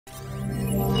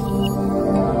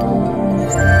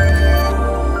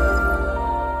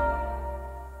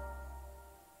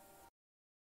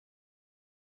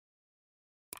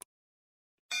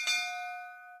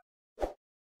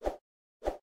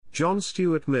John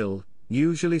Stuart Mill,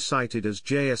 usually cited as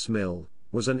J.S. Mill,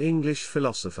 was an English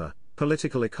philosopher,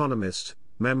 political economist,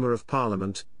 member of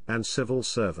Parliament, and civil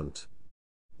servant.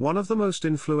 One of the most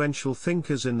influential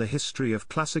thinkers in the history of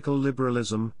classical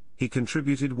liberalism, he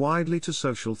contributed widely to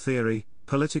social theory,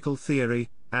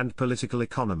 and political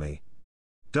economy.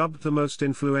 Dubbed the most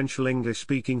influential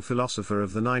English-speaking philosopher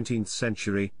of the 19th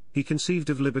century, he conceived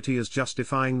of liberty as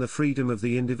justifying the freedom of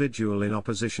the individual in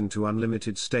opposition to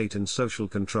unlimited state and social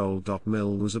control.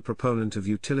 Mill was a proponent of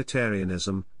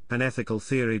utilitarianism, an ethical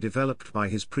theory developed by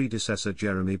his predecessor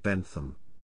Jeremy Bentham.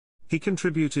 He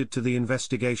contributed to the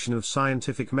investigation of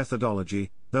scientific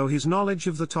methodology, though his knowledge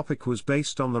of the topic was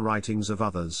based on the writings of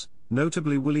others,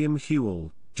 notably William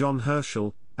Whewell, John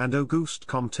Herschel, and Auguste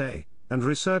Comte, and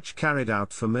research carried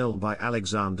out for Mill by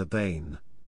Alexander Bain.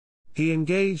 He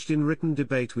engaged in written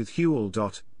debate with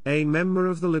Whewell.A, member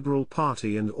of the Liberal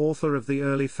Party and author of the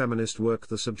early feminist work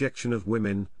The Subjection of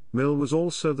Women. Mill was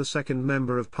also the second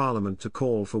member of Parliament to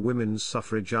call for women's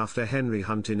suffrage after Henry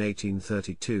Hunt in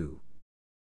 1832.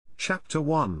 Chapter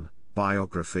 1,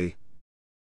 Biography.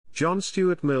 John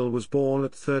Stuart Mill was born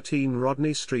at 13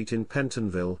 Rodney Street in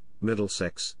Pentonville,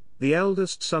 Middlesex, the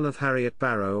eldest son of Harriet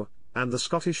Barrow, and the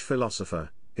Scottish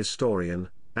philosopher, historian,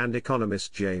 and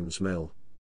economist James Mill.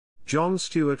 John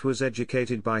Stuart was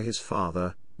educated by his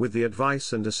father, with the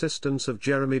advice and assistance of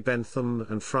Jeremy Bentham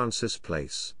and Francis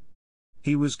Place.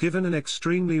 He was given an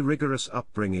extremely rigorous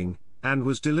upbringing, and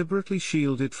was deliberately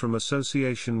shielded from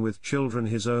association with children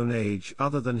his own age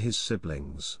other than his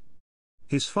siblings.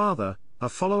 His father, a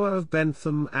follower of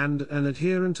Bentham and an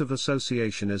adherent of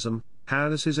associationism,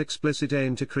 had as his explicit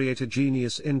aim to create a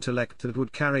genius intellect that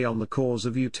would carry on the cause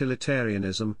of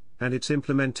utilitarianism, and its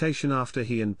implementation after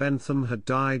he and Bentham had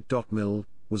died. Mill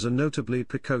was a notably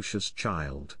precocious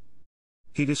child.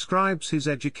 He describes his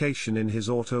education in his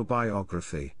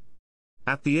autobiography.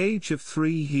 At the age of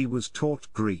 3 he was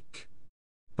taught Greek.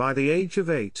 By the age of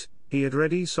 8, he had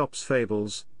read Aesop's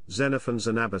fables, Xenophon's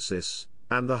Anabasis,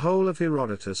 and the whole of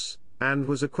Herodotus, and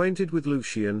was acquainted with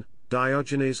Lucian,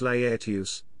 Diogenes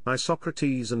Laertius,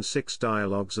 Isocrates and 6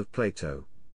 dialogues of Plato.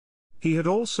 He had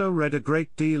also read a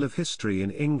great deal of history in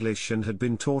English and had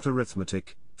been taught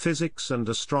arithmetic, physics and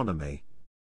astronomy.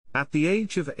 At the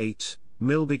age of 8,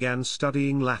 Mill began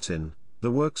studying Latin, the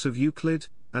works of Euclid,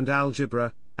 and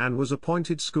algebra, and was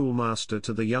appointed schoolmaster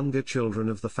to the younger children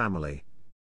of the family.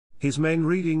 His main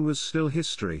reading was still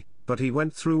history, but he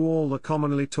went through all the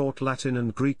commonly taught Latin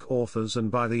and Greek authors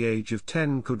and by the age of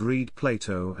 10 could read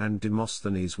Plato and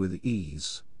Demosthenes with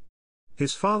ease.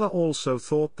 His father also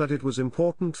thought that it was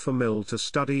important for Mill to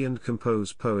study and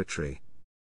compose poetry.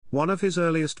 One of his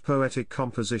earliest poetic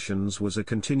compositions was a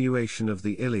continuation of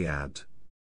the Iliad.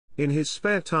 In his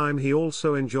spare time he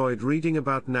also enjoyed reading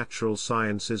about natural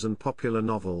sciences and popular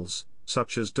novels,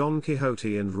 such as Don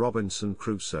Quixote and Robinson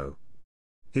Crusoe.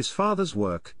 His father's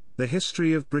work, The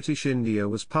History of British India,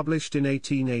 was published in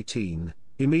 1818.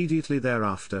 Immediately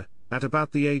thereafter, at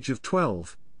about the age of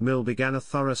 12, Mill began a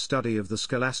thorough study of the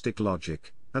scholastic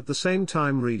logic, at the same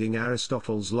time reading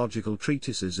Aristotle's logical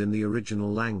treatises in the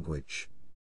original language.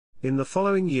 In the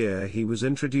following year he was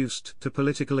introduced to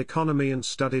political economy and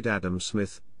studied Adam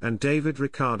Smith and David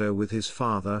Ricardo with his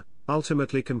father,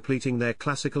 ultimately completing their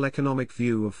classical economic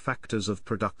view of factors of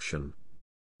production.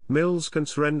 Mill's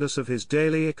consensus of his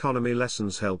daily economy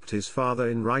lessons helped his father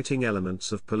in writing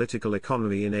Elements of Political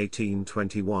Economy in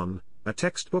 1821, a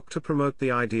textbook to promote the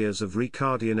ideas of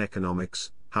Ricardian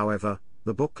economics. However,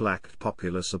 the book lacked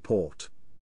popular support.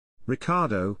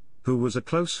 Ricardo, who was a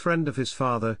close friend of his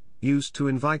father, used to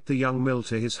invite the young Mill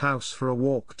to his house for a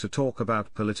walk to talk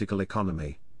about political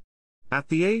economy. At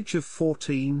the age of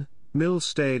 14, Mill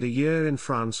stayed a year in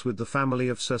France with the family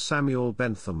of Sir Samuel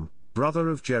Bentham, brother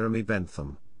of Jeremy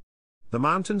Bentham. The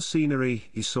mountain scenery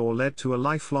he saw led to a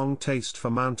lifelong taste for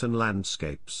mountain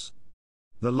landscapes.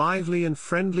 The lively and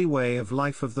friendly way of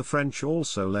life of the French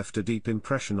also left a deep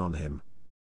impression on him.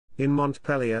 In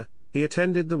Montpellier, he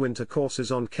attended the winter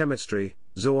courses on chemistry,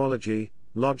 zoology,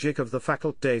 logic of the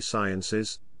Faculté des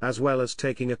Sciences, as well as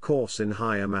taking a course in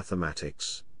higher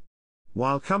mathematics.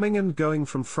 While coming and going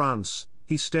from France,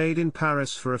 he stayed in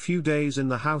Paris for a few days in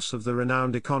the house of the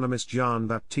renowned economist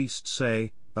Jean-Baptiste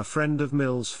Say, a friend of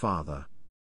Mill's father.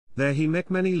 There he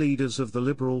met many leaders of the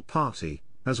Liberal Party,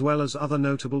 as well as other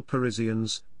notable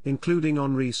Parisians, including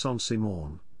Henri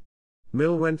Saint-Simon.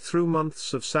 Mill went through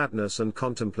months of sadness and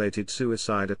contemplated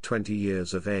suicide at 20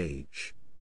 years of age.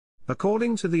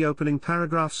 According to the opening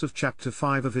paragraphs of Chapter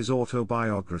 5 of his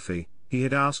autobiography, he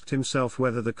had asked himself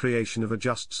whether the creation of a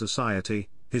just society,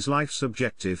 his life's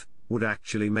objective, would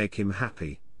actually make him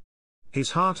happy.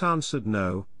 His heart answered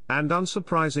no, and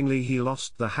unsurprisingly he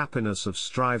lost the happiness of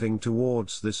striving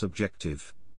towards this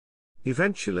objective.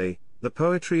 Eventually, the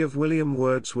poetry of William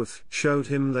Wordsworth showed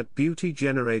him that beauty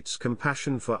generates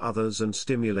compassion for others and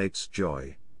stimulates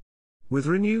joy. With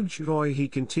renewed joy he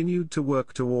continued to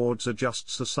work towards a just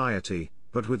society,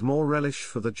 but with more relish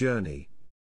for the journey.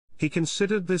 He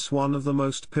considered this one of the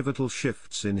most pivotal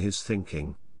shifts in his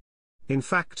thinking. In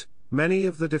fact, many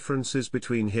of the differences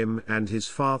between him and his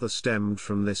father stemmed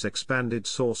from this expanded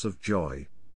source of joy.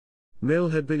 Mill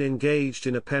had been engaged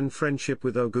in a pen friendship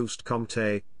with Auguste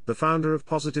Comte, the founder of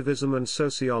positivism and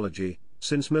sociology,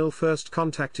 since Mill first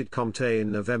contacted Comte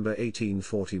in November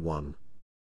 1841.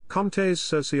 Comte's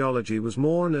sociology was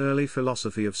more an early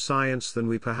philosophy of science than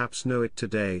we perhaps know it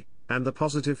today, and the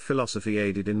positive philosophy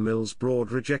aided in Mill's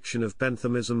broad rejection of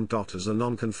Benthamism. As a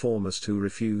nonconformist who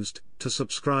refused to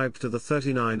subscribe to the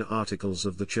 39 Articles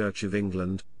of the Church of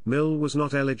England, Mill was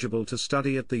not eligible to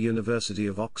study at the University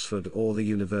of Oxford or the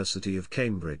University of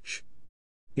Cambridge.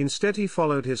 Instead he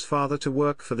followed his father to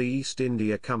work for the East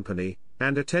India Company,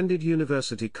 and attended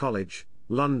University College,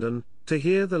 London, to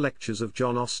hear the lectures of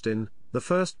John Austin, the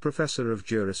first professor of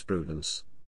jurisprudence.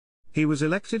 He was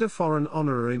elected a foreign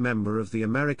honorary member of the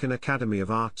American Academy of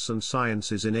Arts and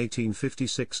Sciences in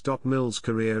 1856. Mill's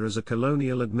career as a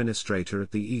colonial administrator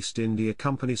at the East India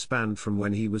Company spanned from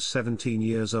when he was 17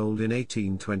 years old in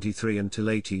 1823 until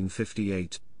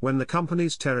 1858, when the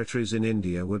company's territories in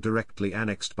India were directly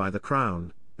annexed by the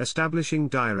Crown, establishing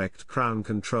direct Crown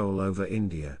control over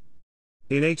India.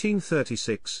 In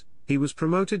 1836, he was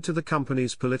promoted to the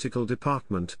company's political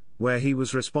department, where he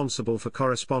was responsible for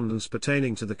correspondence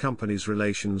pertaining to the company's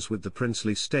relations with the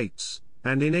princely states,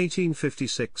 and in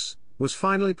 1856, was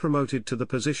finally promoted to the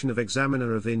position of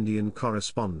examiner of Indian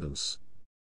correspondence.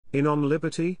 In On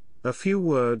Liberty, A Few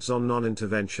Words on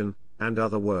Non-Intervention, and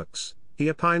Other Works, he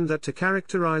opined that to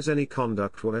characterize any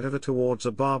conduct whatever towards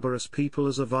a barbarous people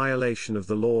as a violation of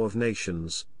the law of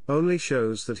nations, only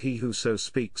shows that he who so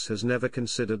speaks has never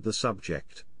considered the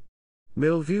subject.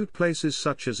 Mill viewed places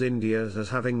such as India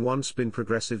as having once been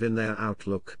progressive in their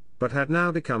outlook, but had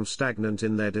now become stagnant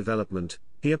in their development.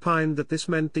 He opined that this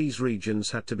meant these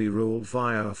regions had to be ruled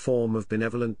via a form of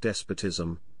benevolent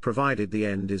despotism, provided the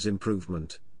end is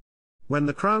improvement. When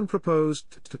the Crown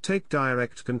proposed to take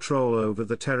direct control over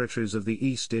the territories of the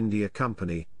East India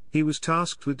Company, he was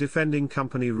tasked with defending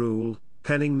company rule,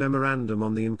 penning memorandum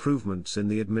on the improvements in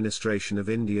the administration of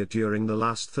India during the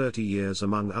last 30 years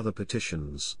among other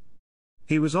petitions.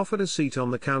 He was offered a seat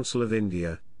on the Council of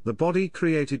India, the body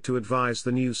created to advise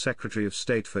the new Secretary of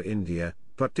State for India,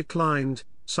 but declined,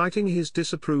 citing his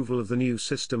disapproval of the new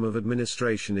system of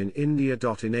administration in India. In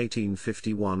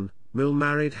 1851, Mill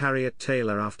married Harriet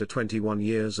Taylor after 21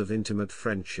 years of intimate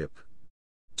friendship.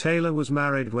 Taylor was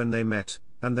married when they met,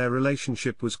 and their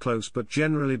relationship was close but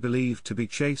generally believed to be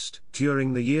chaste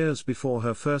during the years before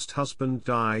her first husband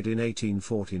died in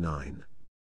 1849.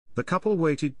 The couple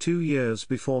waited 2 years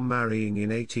before marrying in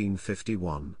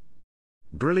 1851.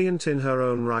 Brilliant in her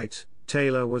own right,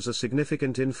 Taylor was a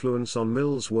significant influence on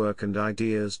Mill's work and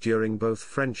ideas during both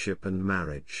friendship and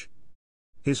marriage.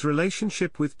 His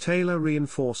relationship with Taylor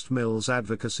reinforced Mill's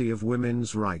advocacy of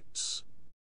women's rights.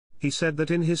 He said that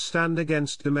in his stand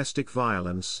against domestic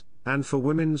violence, and for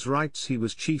women's rights, he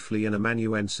was chiefly an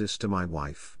amanuensis to my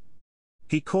wife.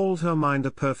 He called her mind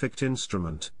a perfect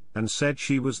instrument, and said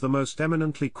she was the most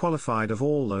eminently qualified of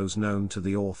all those known to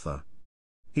the author.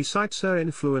 He cites her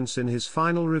influence in his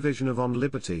final revision of On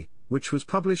Liberty, which was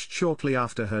published shortly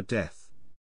after her death.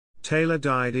 Taylor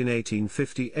died in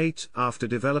 1858 after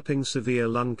developing severe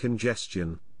lung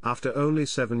congestion, after only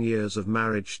 7 years of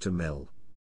marriage to Mill.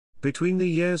 Between the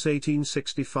years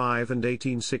 1865 and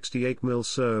 1868 Mill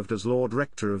served as Lord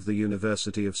Rector of the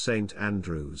University of St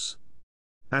Andrews.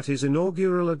 At his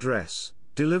inaugural address,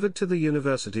 delivered to the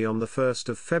university on the 1st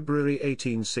of February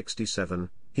 1867,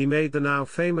 he made the now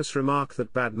famous remark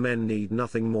that bad men need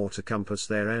nothing more to compass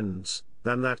their ends,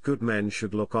 than that good men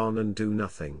should look on and do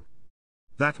nothing.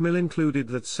 That Mill included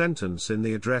that sentence in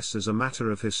the address as a matter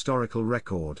of historical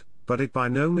record, but it by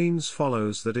no means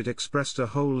follows that it expressed a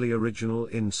wholly original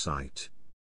insight.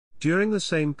 During the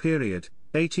same period,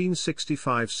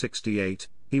 1865-68,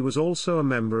 he was also a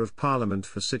Member of Parliament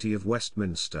for City of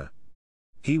Westminster.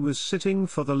 He was sitting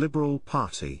for the Liberal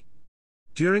Party.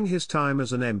 During his time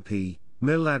as an MP,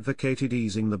 Mill advocated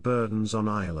easing the burdens on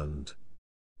Ireland.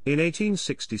 In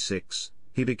 1866,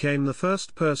 he became the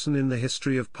first person in the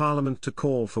history of Parliament to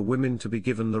call for women to be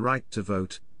given the right to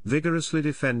vote, vigorously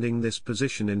defending this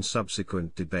position in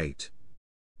subsequent debate.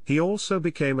 He also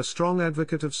became a strong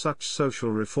advocate of such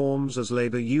social reforms as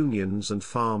labour unions and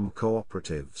farm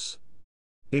cooperatives.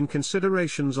 In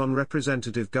Considerations on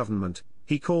Representative Government,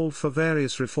 he called for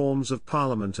various reforms of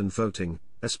Parliament and voting,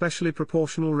 especially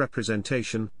proportional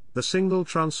representation, the single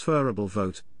transferable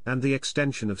vote, and the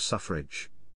extension of suffrage.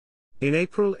 In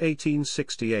April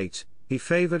 1868, he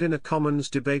favoured in a Commons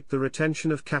debate the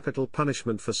retention of capital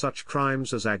punishment for such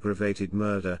crimes as aggravated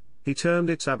murder. He termed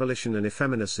its abolition an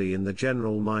effeminacy in the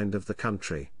general mind of the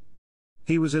country.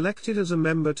 He was elected as a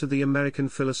member to the American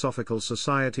Philosophical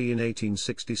Society in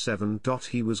 1867.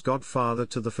 He was godfather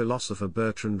to the philosopher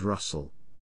Bertrand Russell.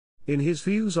 In his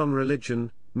views on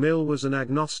religion, Mill was an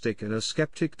agnostic and a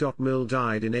skeptic. Mill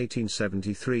died in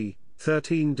 1873,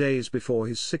 13 days before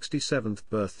his 67th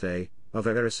birthday, of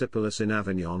erysipelas in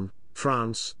Avignon,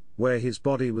 France, where his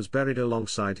body was buried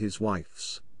alongside his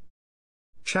wife's.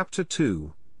 Chapter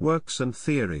 2, Works and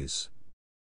Theories.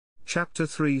 Chapter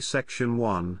 3 Section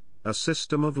 1, A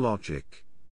System of Logic.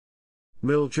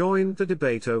 Mill joined the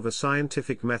debate over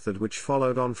scientific method which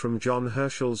followed on from John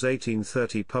Herschel's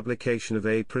 1830 publication of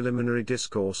A Preliminary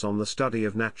Discourse on the Study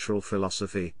of Natural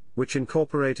Philosophy, which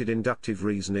incorporated inductive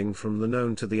reasoning from the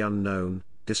known to the unknown,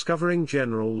 discovering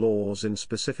general laws in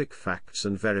specific facts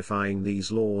and verifying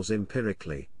these laws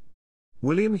empirically.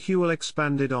 William Whewell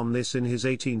expanded on this in his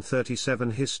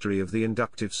 1837 History of the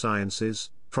Inductive Sciences,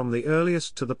 from the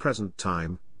earliest to the present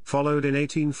time, followed in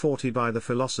 1840 by the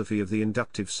Philosophy of the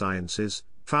Inductive Sciences,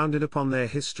 founded upon their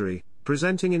history,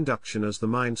 presenting induction as the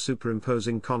mind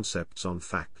superimposing concepts on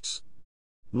facts.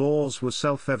 Laws were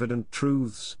self-evident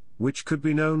truths, which could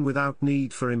be known without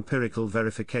need for empirical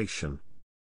verification.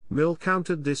 Mill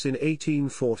countered this in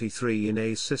 1843 in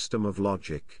A System of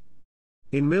Logic.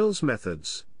 In Mill's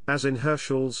methods, as in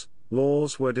Herschel's,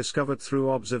 laws were discovered through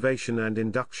observation and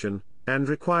induction, and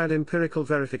required empirical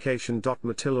verification.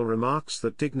 Motillo remarks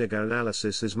that Digniger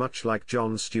analysis is much like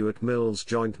John Stuart Mill's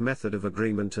joint method of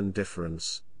agreement and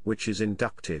difference, which is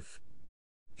inductive.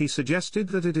 He suggested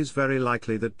that it is very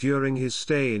likely that during his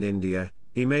stay in India,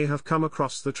 he may have come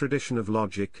across the tradition of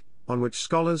logic, on which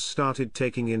scholars started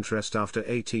taking interest after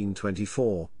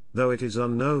 1824, though it is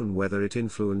unknown whether it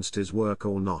influenced his work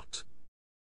or not.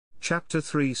 Chapter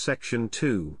 3 Section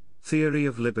 2, Theory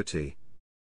of Liberty.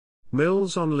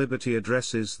 Mill's On Liberty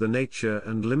addresses the nature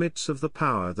and limits of the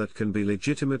power that can be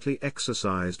legitimately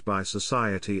exercised by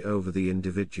society over the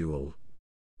individual.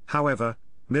 However,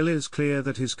 Mill is clear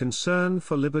that his concern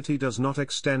for liberty does not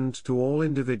extend to all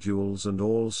individuals and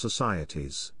all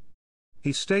societies.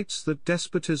 He states that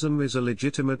despotism is a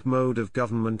legitimate mode of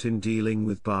government in dealing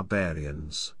with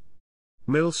barbarians.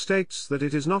 Mill states that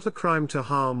it is not a crime to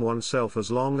harm oneself as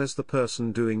long as the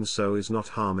person doing so is not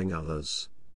harming others.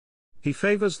 He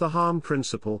favors the harm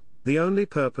principle. The only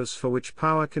purpose for which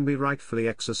power can be rightfully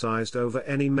exercised over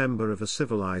any member of a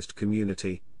civilized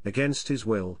community, against his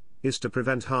will, is to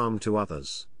prevent harm to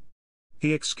others.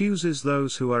 He excuses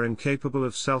those who are incapable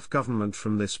of self-government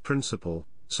from this principle,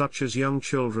 such as young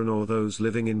children or those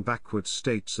living in backward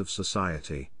states of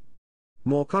society.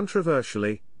 More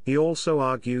controversially, he also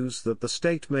argues that the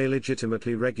state may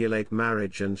legitimately regulate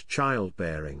marriage and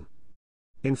childbearing.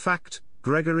 In fact,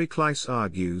 Gregory Cleis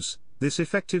argues, this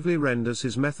effectively renders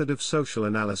his method of social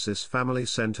analysis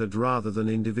family-centered rather than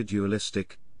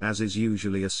individualistic, as is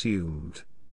usually assumed.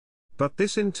 But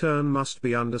this in turn must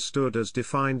be understood as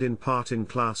defined in part in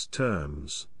class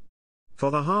terms. For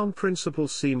the harm principle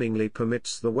seemingly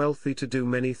permits the wealthy to do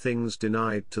many things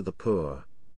denied to the poor.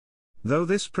 Though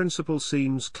this principle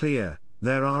seems clear,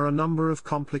 there are a number of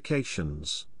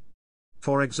complications.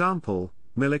 For example,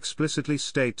 Mill explicitly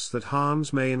states that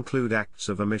harms may include acts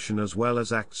of omission as well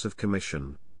as acts of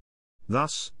commission.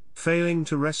 Thus, failing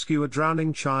to rescue a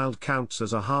drowning child counts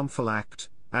as a harmful act,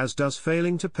 as does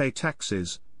failing to pay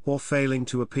taxes, or failing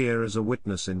to appear as a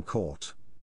witness in court.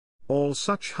 All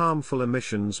such harmful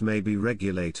omissions may be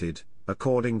regulated,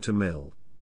 according to Mill.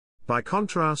 By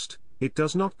contrast, it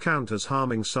does not count as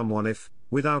harming someone if,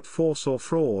 without force or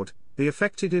fraud, the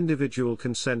affected individual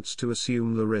consents to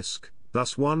assume the risk.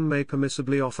 Thus one may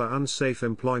permissibly offer unsafe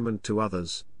employment to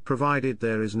others, provided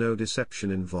there is no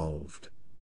deception involved.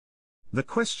 The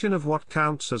question of what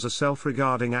counts as a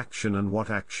self-regarding action and what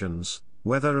actions,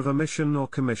 whether of omission or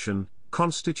commission,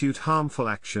 constitute harmful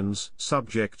actions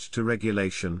subject to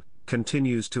regulation,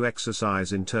 continues to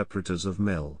exercise interpreters of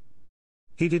Mill.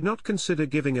 He did not consider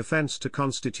giving offense to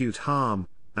constitute harm.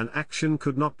 An action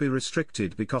could not be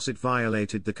restricted because it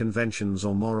violated the conventions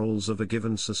or morals of a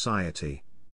given society.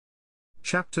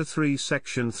 Chapter 3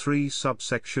 Section 3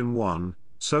 Subsection 1,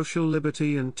 Social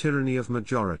Liberty and Tyranny of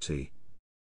Majority.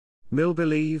 Mill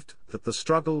believed that the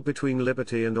struggle between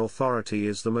liberty and authority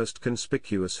is the most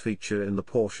conspicuous feature in the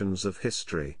portions of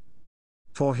history.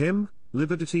 For him,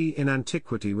 liberty in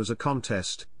antiquity was a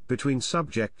contest between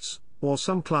subjects, or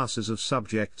some classes of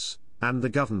subjects, and the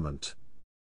government.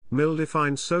 Mill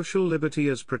defined social liberty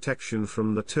as protection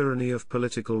from the tyranny of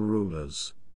political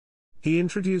rulers. He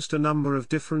introduced a number of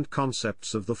different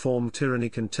concepts of the form tyranny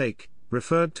can take,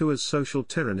 referred to as social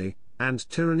tyranny, and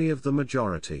tyranny of the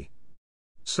majority.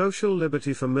 Social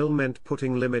liberty for Mill meant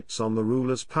putting limits on the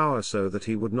ruler's power so that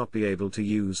he would not be able to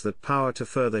use that power to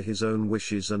further his own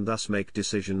wishes and thus make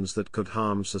decisions that could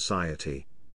harm society.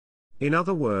 In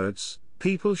other words,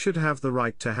 people should have the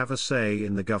right to have a say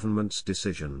in the government's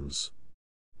decisions.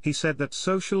 He said that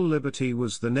social liberty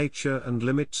was the nature and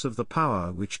limits of the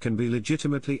power which can be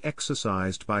legitimately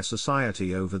exercised by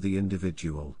society over the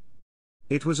individual.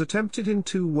 It was attempted in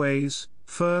two ways: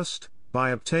 first, by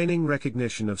obtaining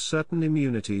recognition of certain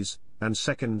immunities, and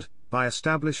second, by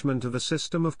establishment of a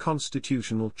system of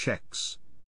constitutional checks.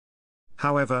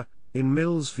 However, in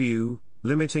Mill's view,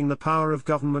 limiting the power of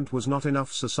government was not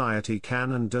enough. Society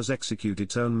can and does execute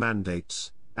its own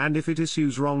mandates, and if it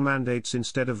issues wrong mandates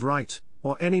instead of right,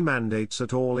 or any mandates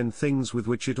at all in things with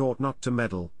which it ought not to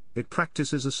meddle, it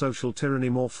practices a social tyranny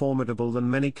more formidable than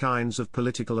many kinds of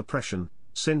political oppression,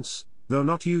 since, though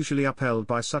not usually upheld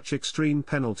by such extreme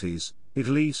penalties, it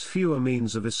leaves fewer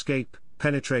means of escape,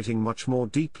 penetrating much more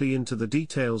deeply into the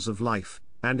details of life,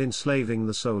 and enslaving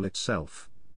the soul itself.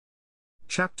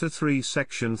 Chapter 3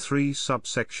 Section 3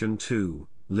 Subsection 2,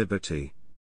 Liberty.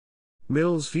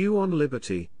 Mill's view on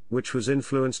liberty, which was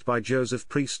influenced by Joseph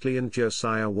Priestley and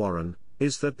Josiah Warren,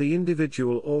 is that the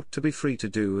individual ought to be free to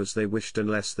do as they wished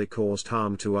unless they caused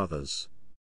harm to others.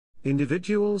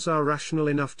 Individuals are rational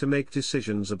enough to make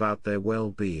decisions about their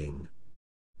well-being.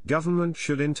 Government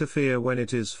should interfere when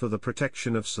it is for the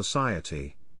protection of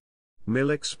society.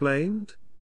 Mill explained,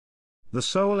 "The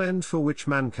sole end for which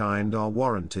mankind are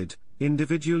warranted,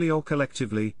 individually or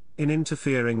collectively, in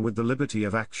interfering with the liberty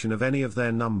of action of any of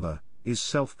their number, is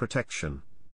self-protection.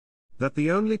 That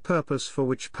the only purpose for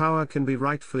which power can be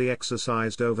rightfully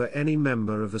exercised over any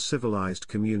member of a civilized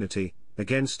community,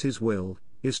 against his will,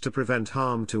 is to prevent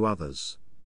harm to others.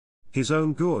 His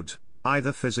own good,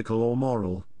 either physical or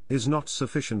moral, is not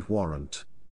sufficient warrant.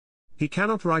 He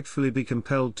cannot rightfully be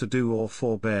compelled to do or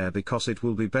forbear because it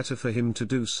will be better for him to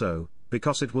do so,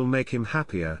 because it will make him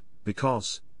happier,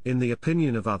 because, in the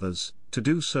opinion of others, to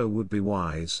do so would be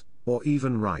wise, or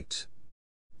even right.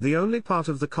 The only part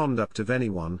of the conduct of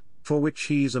anyone, for which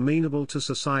he is amenable to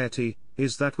society,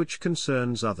 is that which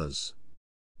concerns others.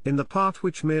 In the part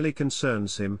which merely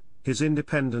concerns him, his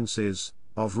independence is,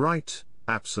 of right,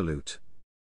 absolute.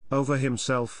 Over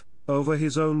himself, over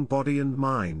his own body and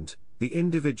mind, the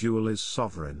individual is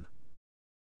sovereign."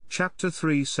 Chapter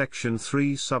 3 Section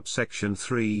 3 Subsection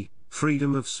 3,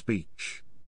 Freedom of Speech.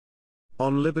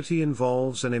 On liberty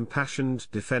involves an impassioned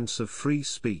defense of free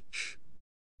speech.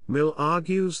 Mill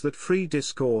argues that free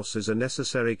discourse is a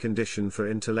necessary condition for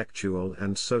intellectual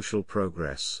and social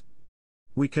progress.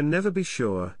 We can never be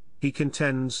sure, he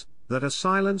contends, that a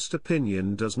silenced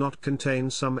opinion does not contain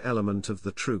some element of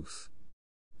the truth.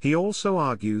 He also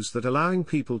argues that allowing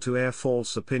people to air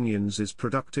false opinions is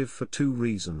productive for two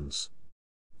reasons.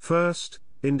 First,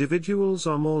 individuals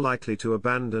are more likely to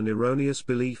abandon erroneous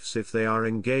beliefs if they are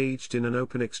engaged in an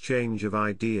open exchange of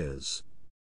ideas.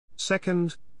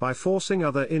 Second, by forcing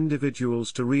other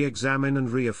individuals to re-examine and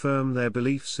reaffirm their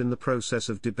beliefs in the process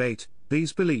of debate,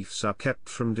 these beliefs are kept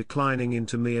from declining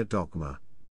into mere dogma.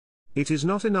 It is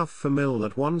not enough for Mill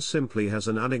that one simply has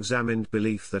an unexamined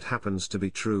belief that happens to be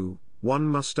true, one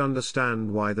must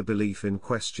understand why the belief in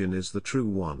question is the true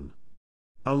one.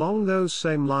 Along those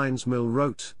same lines Mill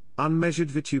wrote, "Unmeasured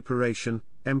vituperation,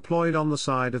 employed on the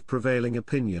side of prevailing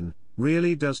opinion,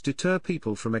 really does deter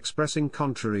people from expressing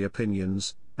contrary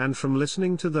opinions, and from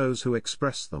listening to those who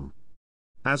express them."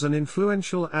 As an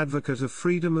influential advocate of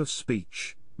freedom of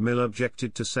speech, Mill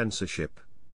objected to censorship.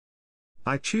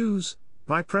 "I choose,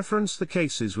 by preference, the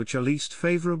cases which are least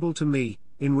favorable to me,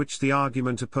 in which the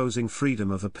argument opposing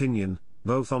freedom of opinion,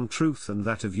 both on truth and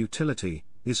that of utility,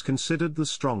 is considered the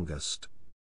strongest.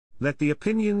 Let the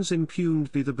opinions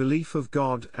impugned be the belief of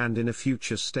God and in a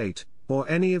future state, or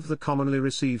any of the commonly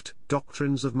received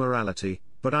doctrines of morality,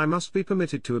 but I must be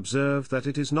permitted to observe that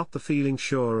it is not the feeling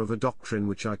sure of a doctrine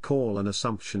which I call an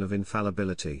assumption of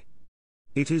infallibility.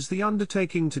 It is the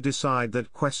undertaking to decide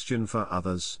that question for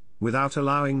others, without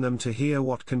allowing them to hear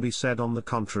what can be said on the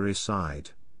contrary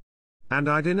side. And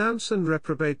I denounce and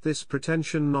reprobate this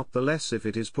pretension not the less if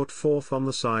it is put forth on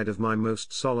the side of my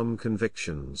most solemn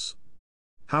convictions.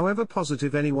 However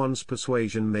positive anyone's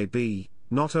persuasion may be,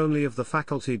 not only of the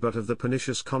faculty but of the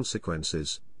pernicious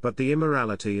consequences, but the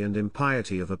immorality and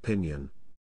impiety of opinion.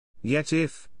 Yet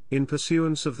if, in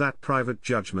pursuance of that private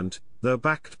judgment, though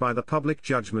backed by the public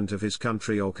judgment of his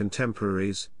country or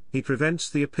contemporaries, he prevents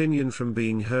the opinion from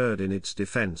being heard in its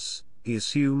defense, he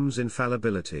assumes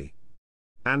infallibility.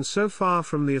 And so far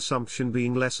from the assumption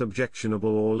being less objectionable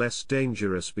or less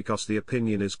dangerous because the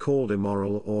opinion is called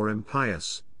immoral or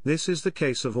impious, this is the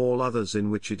case of all others in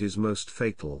which it is most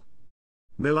fatal.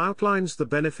 Mill outlines the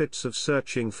benefits of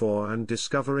searching for and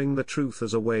discovering the truth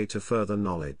as a way to further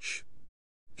knowledge.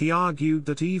 He argued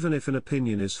that even if an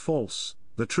opinion is false,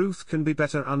 the truth can be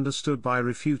better understood by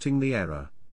refuting the error.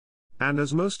 And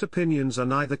as most opinions are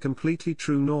neither completely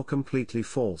true nor completely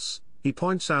false, he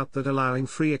points out that allowing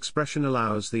free expression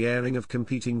allows the airing of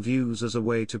competing views as a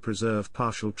way to preserve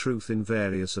partial truth in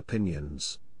various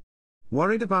opinions.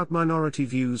 Worried about minority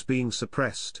views being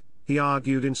suppressed, he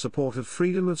argued in support of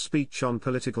freedom of speech on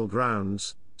political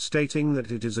grounds, stating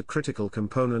that it is a critical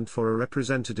component for a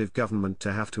representative government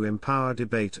to have to empower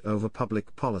debate over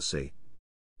public policy.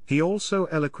 He also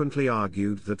eloquently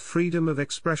argued that freedom of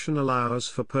expression allows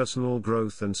for personal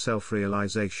growth and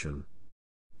self-realization.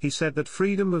 He said that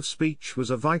freedom of speech was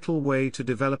a vital way to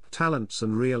develop talents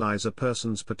and realize a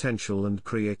person's potential and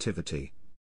creativity.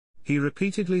 He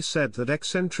repeatedly said that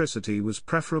eccentricity was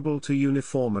preferable to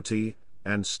uniformity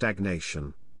and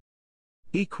stagnation.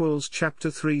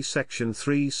 Chapter 3 Section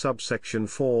 3 Subsection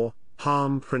 4,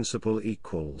 Harm Principle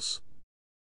equals.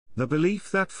 The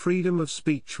belief that freedom of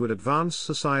speech would advance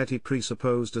society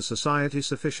presupposed a society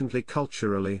sufficiently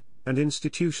culturally and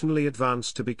institutionally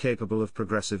advanced to be capable of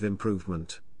progressive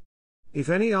improvement. If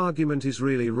any argument is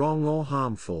really wrong or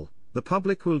harmful, the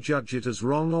public will judge it as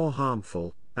wrong or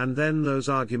harmful, and then those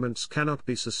arguments cannot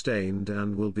be sustained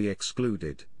and will be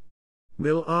excluded.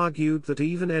 Mill argued that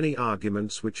even any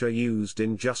arguments which are used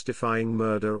in justifying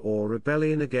murder or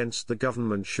rebellion against the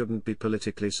government shouldn't be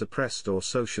politically suppressed or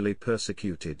socially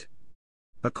persecuted.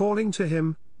 According to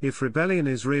him, if rebellion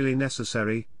is really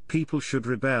necessary, people should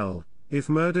rebel; if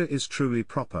murder is truly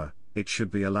proper, it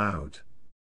should be allowed.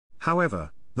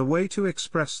 However, the way to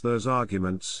express those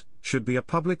arguments should be a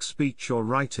public speech or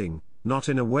writing, not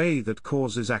in a way that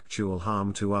causes actual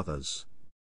harm to others.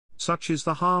 Such is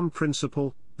the harm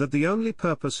principle, that the only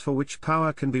purpose for which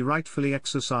power can be rightfully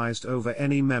exercised over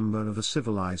any member of a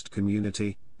civilized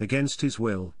community, against his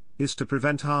will, is to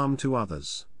prevent harm to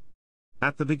others.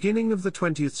 At the beginning of the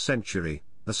 20th century,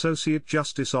 Associate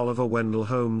Justice Oliver Wendell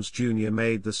Holmes Jr.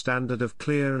 made the standard of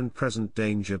clear and present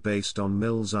danger based on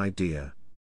Mill's idea.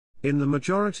 In the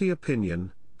majority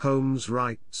opinion, Holmes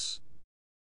writes,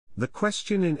 "The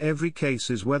question in every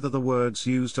case is whether the words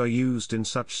used are used in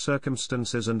such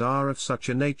circumstances and are of such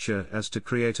a nature as to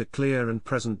create a clear and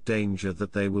present danger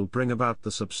that they will bring about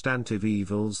the substantive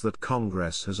evils that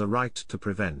Congress has a right to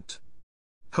prevent."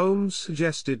 Holmes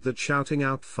suggested that shouting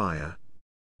out "fire"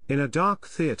 in a dark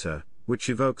theater, which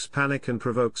evokes panic and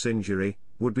provokes injury,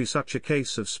 would be such a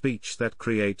case of speech that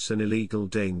creates an illegal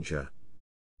danger.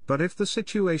 But if the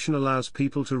situation allows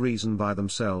people to reason by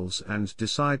themselves and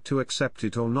decide to accept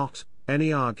it or not,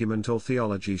 any argument or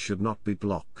theology should not be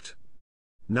blocked.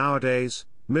 Nowadays,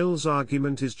 Mill's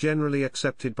argument is generally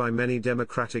accepted by many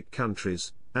democratic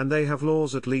countries, and they have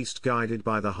laws at least guided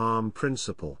by the harm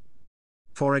principle.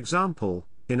 For example,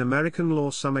 in American law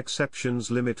some exceptions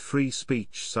limit free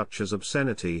speech such as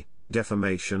obscenity,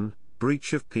 defamation,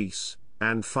 breach of peace,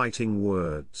 and fighting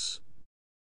words.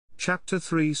 Chapter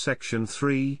 3 Section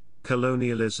 3,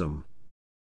 Colonialism.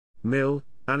 Mill,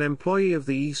 an employee of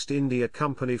the East India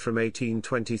Company from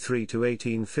 1823 to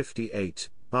 1858,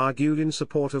 argued in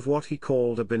support of what he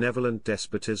called a benevolent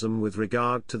despotism with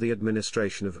regard to the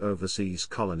administration of overseas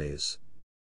colonies.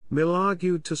 Mill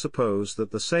argued to suppose that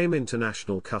the same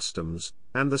international customs,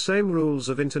 and the same rules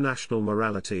of international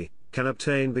morality, can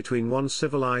obtain between one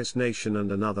civilized nation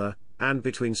and another, and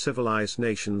between civilized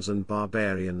nations and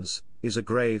barbarians, is a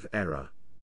grave error.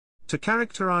 To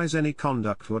characterize any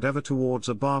conduct whatever towards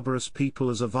a barbarous people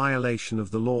as a violation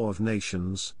of the law of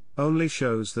nations, only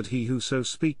shows that he who so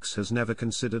speaks has never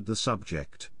considered the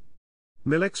subject.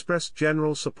 Mill expressed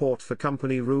general support for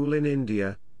company rule in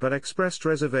India, but expressed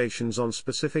reservations on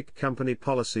specific company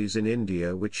policies in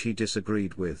India which he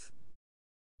disagreed with.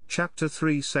 Chapter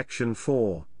 3 Section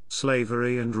 4,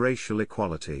 Slavery and Racial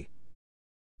Equality.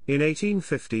 In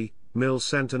 1850, Mill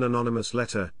sent an anonymous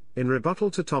letter, in rebuttal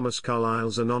to Thomas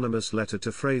Carlyle's anonymous letter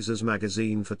to Fraser's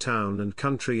magazine for Town and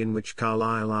Country in which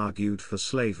Carlyle argued for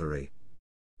slavery.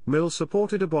 Mill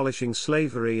supported abolishing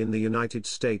slavery in the United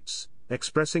States,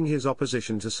 expressing his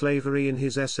opposition to slavery in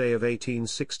his essay of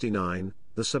 1869,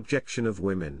 The Subjection of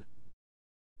Women.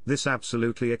 This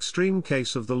absolutely extreme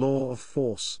case of the law of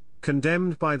force,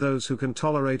 condemned by those who can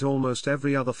tolerate almost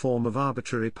every other form of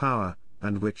arbitrary power,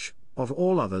 and which, of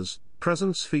all others,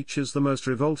 present features the most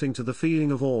revolting to the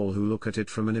feeling of all who look at it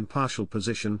from an impartial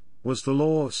position, was the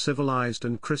law of civilized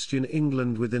and Christian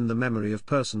England within the memory of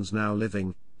persons now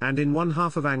living, and in one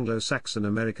half of Anglo-Saxon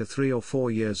America 3 or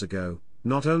 4 years ago.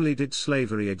 Not only did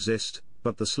slavery exist,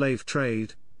 but the slave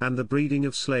trade, and the breeding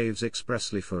of slaves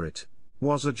expressly for it,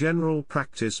 was a general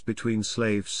practice between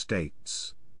slave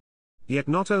states. Yet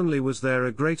not only was there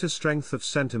a greater strength of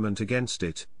sentiment against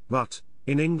it, but,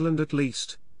 in England at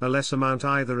least, a less amount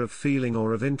either of feeling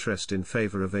or of interest in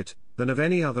favor of it, than of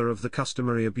any other of the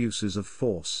customary abuses of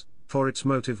force, for its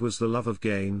motive was the love of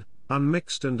gain,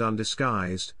 unmixed and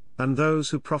undisguised, and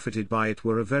those who profited by it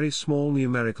were a very small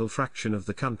numerical fraction of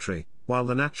the country, while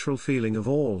the natural feeling of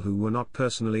all who were not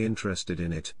personally interested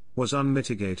in it, was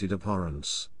unmitigated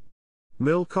abhorrence.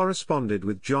 Mill corresponded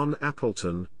with John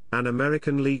Appleton, an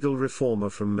American legal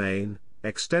reformer from Maine,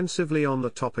 extensively on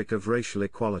the topic of racial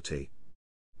equality.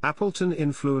 Appleton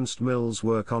influenced Mill's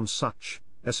work on such,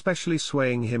 especially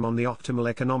swaying him on the optimal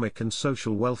economic and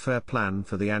social welfare plan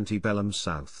for the antebellum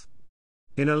South.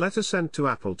 In a letter sent to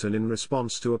Appleton in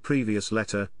response to a previous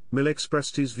letter, Mill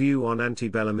expressed his view on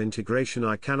antebellum integration: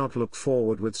 "I cannot look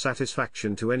forward with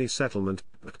satisfaction to any settlement,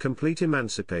 but complete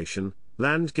emancipation,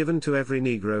 land given to every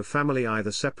Negro family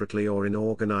either separately or in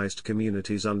organized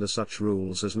communities under such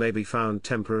rules as may be found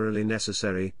temporarily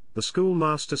necessary, the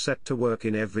schoolmaster set to work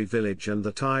in every village and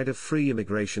the tide of free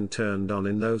immigration turned on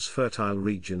in those fertile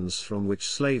regions from which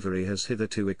slavery has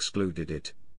hitherto excluded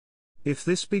it. If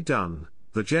this be done,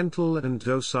 the gentle and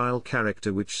docile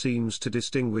character which seems to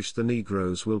distinguish the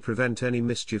Negroes will prevent any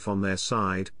mischief on their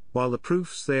side, while the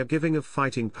proofs they are giving of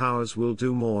fighting powers will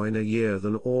do more in a year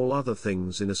than all other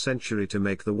things in a century to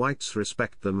make the whites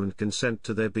respect them and consent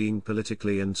to their being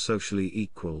politically and socially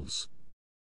equals."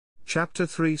 Chapter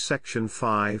 3 Section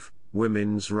 5,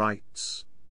 Women's Rights.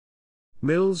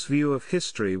 Mill's view of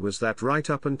history was that right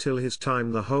up until his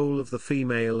time the whole of the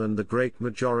female and the great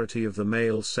majority of the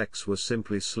male sex were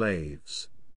simply slaves.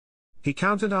 He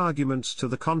countered arguments to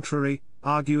the contrary,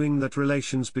 arguing that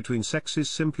relations between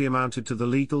sexes simply amounted to the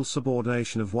legal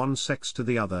subordination of one sex to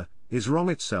the other, is wrong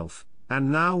itself,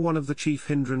 and now one of the chief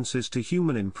hindrances to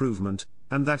human improvement,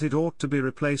 and that it ought to be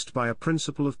replaced by a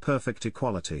principle of perfect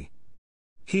equality.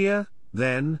 Here,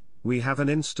 then, we have an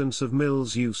instance of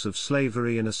Mill's use of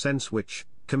slavery in a sense which,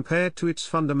 compared to its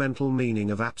fundamental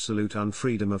meaning of absolute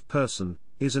unfreedom of person,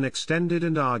 is an extended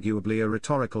and arguably a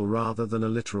rhetorical rather than a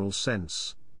literal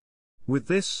sense. With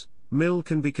this, Mill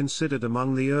can be considered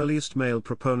among the earliest male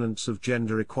proponents of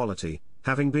gender equality,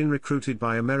 having been recruited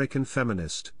by American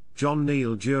feminist, John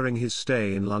Neal during his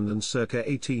stay in London circa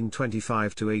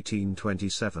 1825 to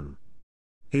 1827.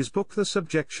 His book The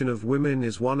Subjection of Women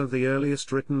is one of the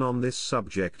earliest written on this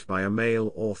subject by a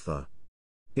male author.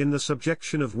 In The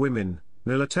Subjection of Women,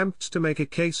 Mill attempts to make a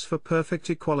case for perfect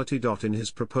equality. In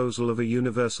his proposal of a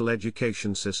universal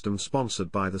education system sponsored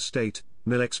by the state,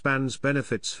 Mill expands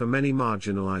benefits for many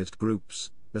marginalized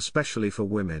groups, especially for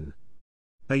women.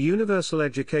 A universal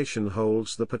education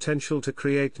holds the potential to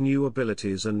create new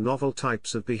abilities and novel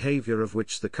types of behavior of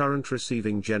which the current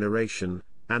receiving generation,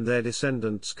 and their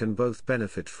descendants can both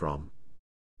benefit from.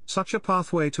 Such a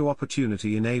pathway to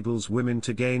opportunity enables women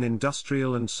to gain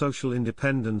industrial and social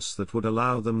independence that would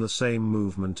allow them the same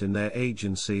movement in their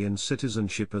agency and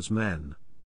citizenship as men.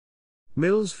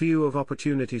 Mill's view of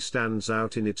opportunity stands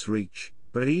out in its reach,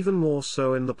 but even more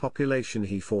so in the population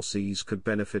he foresees could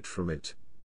benefit from it.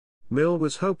 Mill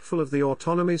was hopeful of the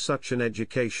autonomy such an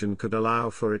education could allow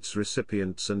for its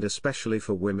recipients and especially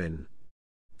for women.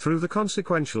 Through the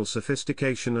consequential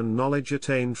sophistication and knowledge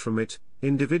attained from it,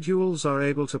 individuals are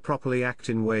able to properly act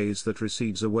in ways that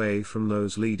recedes away from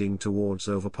those leading towards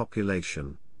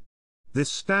overpopulation.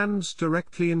 This stands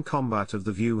directly in combat of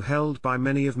the view held by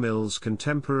many of Mill's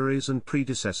contemporaries and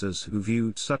predecessors who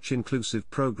viewed such inclusive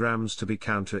programs to be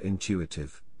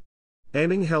counterintuitive.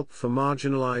 Aiming help for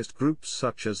marginalized groups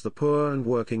such as the poor and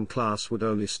working class would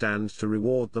only stand to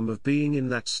reward them of being in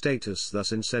that status,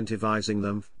 thus incentivizing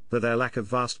them for their lack of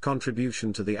vast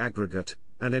contribution to the aggregate,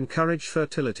 and encourage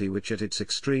fertility which at its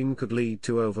extreme could lead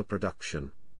to overproduction.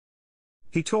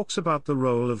 He talks about the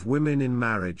role of women in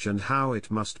marriage and how it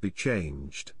must be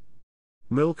changed.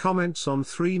 Mill comments on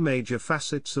three major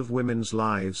facets of women's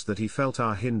lives that he felt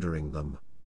are hindering them: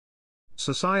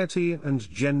 society and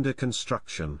gender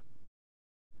construction,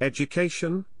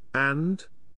 education, and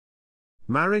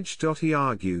marriage. He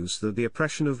argues that the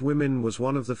oppression of women was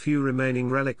one of the few remaining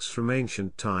relics from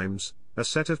ancient times, a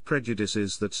set of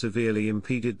prejudices that severely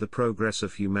impeded the progress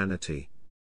of humanity.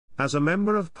 As a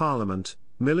Member of Parliament,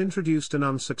 Mill introduced an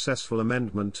unsuccessful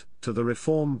amendment to the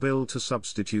Reform Bill to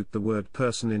substitute the word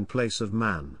person in place of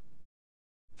man.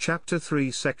 Chapter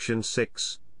 3 Section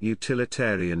 6,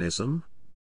 Utilitarianism.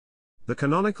 The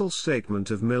canonical statement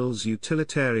of Mill's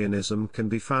utilitarianism can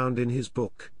be found in his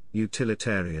book,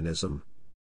 Utilitarianism.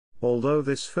 Although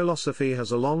this philosophy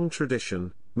has a long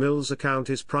tradition, Mill's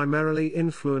account is primarily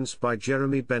influenced by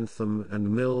Jeremy Bentham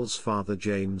and Mill's father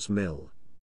James Mill.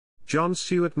 John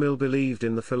Stuart Mill believed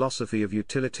in the philosophy of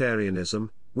utilitarianism,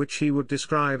 which he would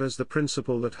describe as the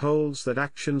principle that holds that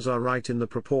actions are right in the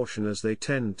proportion as they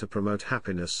tend to promote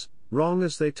happiness, wrong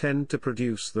as they tend to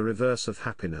produce the reverse of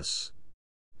happiness.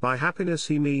 By happiness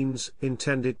he means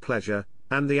intended pleasure,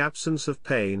 and the absence of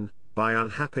pain; by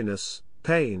unhappiness,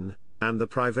 pain, and the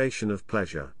privation of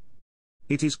pleasure.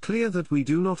 It is clear that we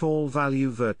do not all value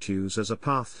virtues as a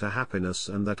path to happiness,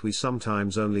 and that we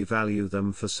sometimes only value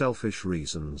them for selfish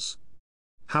reasons.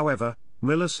 However,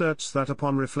 Mill asserts that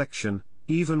upon reflection,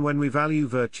 even when we value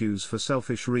virtues for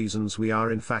selfish reasons, we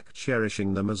are in fact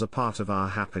cherishing them as a part of our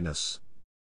happiness.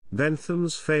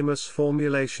 Bentham's famous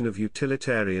formulation of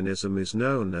utilitarianism is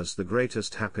known as the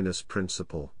greatest happiness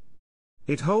principle.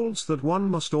 It holds that one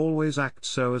must always act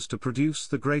so as to produce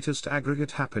the greatest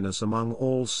aggregate happiness among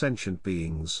all sentient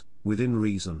beings, within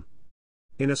reason.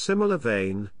 In a similar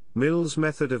vein, Mill's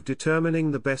method of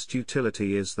determining the best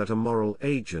utility is that a moral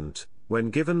agent,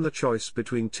 when given the choice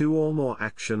between two or more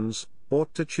actions,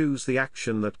 ought to choose the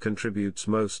action that contributes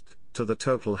most to the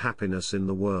total happiness in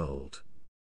the world.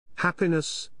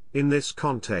 Happiness, in this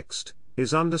context,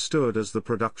 is understood as the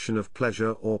production of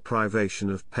pleasure or privation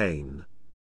of pain.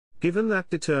 Given that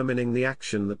determining the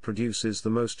action that produces the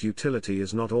most utility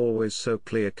is not always so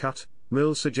clear-cut,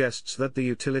 Mill suggests that the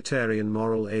utilitarian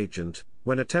moral agent,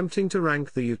 when attempting to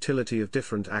rank the utility of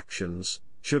different actions,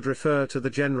 should refer to the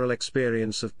general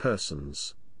experience of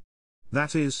persons.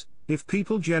 That is, if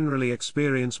people generally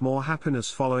experience more happiness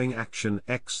following action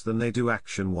X than they do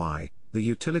action Y, the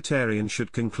utilitarian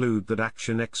should conclude that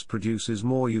action X produces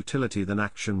more utility than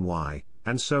action Y,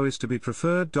 and so is to be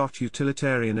preferred.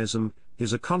 Utilitarianism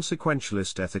is a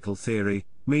consequentialist ethical theory,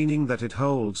 meaning that it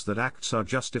holds that acts are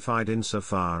justified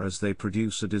insofar as they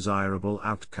produce a desirable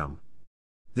outcome.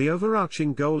 The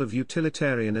overarching goal of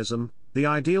utilitarianism, the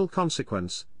ideal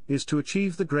consequence, is to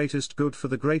achieve the greatest good for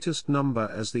the greatest number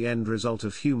as the end result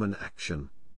of human action.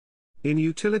 In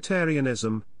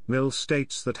utilitarianism, Mill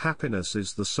states that happiness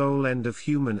is the sole end of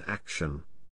human action.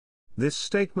 This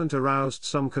statement aroused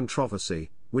some controversy,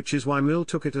 which is why Mill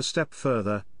took it a step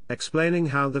further, explaining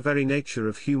how the very nature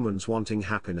of humans wanting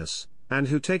happiness, and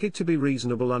who take it to be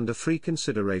reasonable under free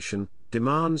consideration,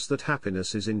 demands that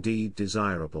happiness is indeed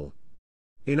desirable.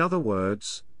 In other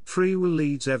words, free will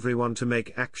leads everyone to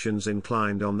make actions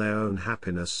inclined on their own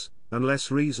happiness,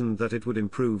 unless reasoned that it would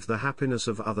improve the happiness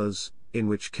of others, in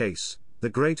which case, the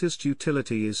greatest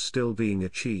utility is still being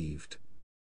achieved.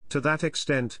 To that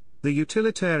extent, the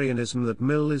utilitarianism that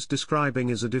Mill is describing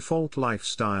is a default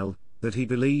lifestyle, that he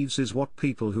believes is what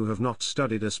people who have not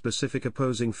studied a specific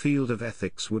opposing field of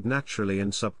ethics would naturally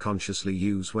and subconsciously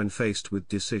use when faced with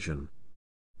decision.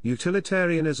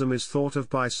 Utilitarianism is thought of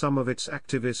by some of its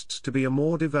activists to be a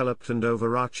more developed and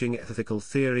overarching ethical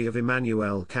theory of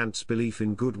Immanuel Kant's belief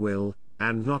in goodwill,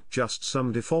 and not just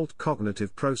some default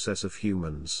cognitive process of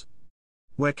humans.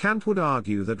 Where Kant would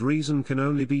argue that reason can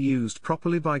only be used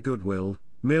properly by goodwill,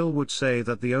 Mill would say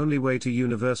that the only way to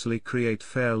universally create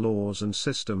fair laws and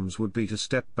systems would be to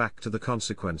step back to the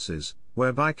consequences,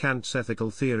 whereby Kant's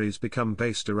ethical theories become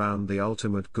based around the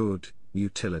ultimate good,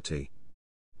 utility.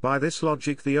 By this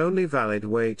logic, the only valid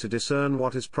way to discern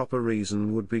what is proper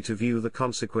reason would be to view the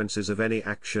consequences of any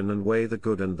action and weigh the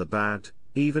good and the bad,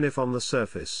 even if on the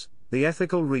surface, the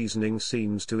ethical reasoning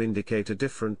seems to indicate a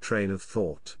different train of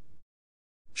thought.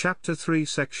 Chapter 3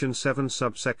 Section 7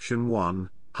 Subsection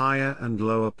 1, Higher and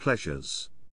Lower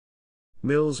Pleasures.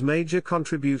 Mill's major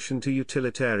contribution to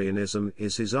utilitarianism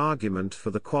is his argument for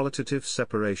the qualitative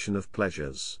separation of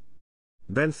pleasures.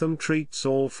 Bentham treats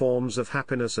all forms of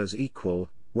happiness as equal,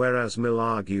 whereas Mill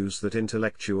argues that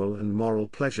intellectual and moral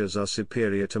pleasures are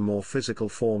superior to more physical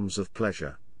forms of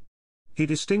pleasure. He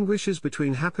distinguishes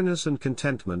between happiness and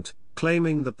contentment,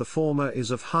 claiming that the former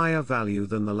is of higher value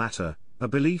than the latter, a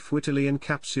belief wittily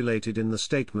encapsulated in the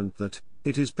statement that,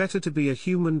 "It is better to be a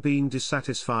human being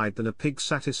dissatisfied than a pig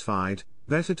satisfied,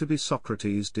 better to be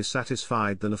Socrates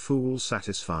dissatisfied than a fool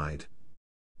satisfied.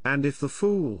 And if the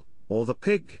fool, or the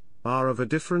pig, are of a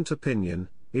different opinion,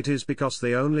 it is because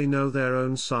they only know their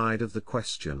own side of the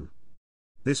question."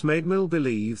 This made Mill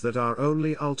believe that our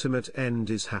only ultimate end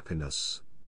is happiness.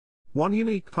 One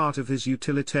unique part of his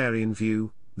utilitarian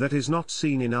view, that is not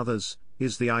seen in others,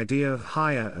 is the idea of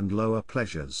higher and lower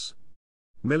pleasures.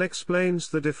 Mill explains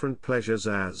the different pleasures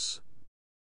as: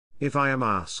 if I am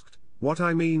asked, what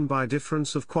I mean by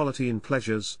difference of quality in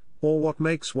pleasures, or what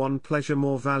makes one pleasure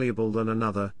more valuable than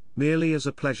another, merely as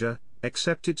a pleasure,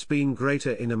 except its being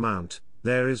greater in amount,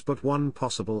 there is but one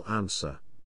possible answer.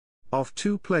 Of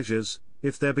two pleasures,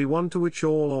 if there be one to which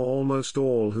all or almost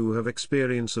all who have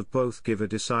experience of both give a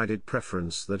decided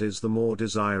preference, that is the more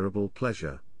desirable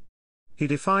pleasure. He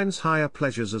defines higher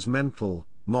pleasures as mental,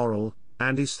 moral,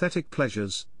 and aesthetic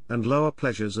pleasures, and lower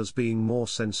pleasures as being more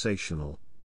sensational.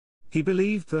 He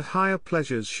believed that higher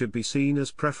pleasures should be seen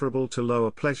as preferable to lower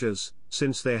pleasures,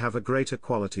 since they have a greater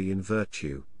quality in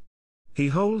virtue. He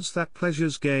holds that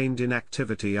pleasures gained in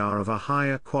activity are of a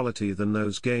higher quality than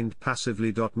those gained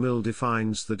passively. Mill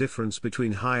defines the difference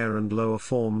between higher and lower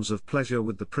forms of pleasure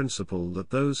with the principle that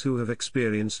those who have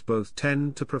experienced both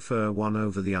tend to prefer one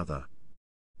over the other.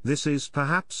 This is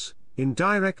perhaps in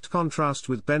direct contrast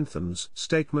with Bentham's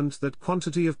statement that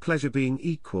quantity of pleasure being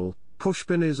equal,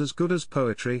 Pushpin is as good as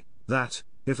poetry, that,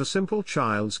 if a simple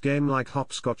child's game like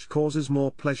hopscotch causes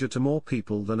more pleasure to more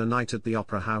people than a night at the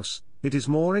opera house, it is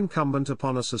more incumbent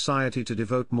upon a society to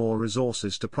devote more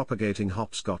resources to propagating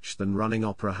hopscotch than running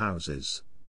opera houses.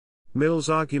 Mill's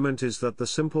argument is that the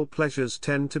simple pleasures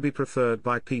tend to be preferred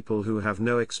by people who have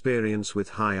no experience with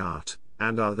high art,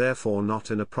 and are therefore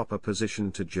not in a proper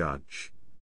position to judge.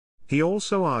 He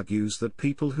also argues that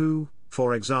people who,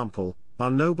 for example,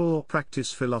 are noble or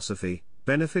practice philosophy,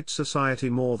 benefit society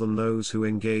more than those who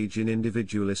engage in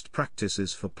individualist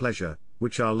practices for pleasure,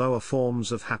 which are lower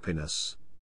forms of happiness.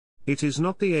 It is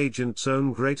not the agent's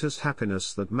own greatest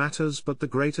happiness that matters but the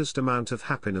greatest amount of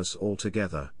happiness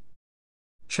altogether.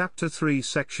 Chapter 3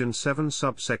 Section 7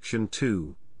 Subsection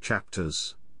 2,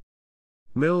 Chapters.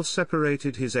 Mill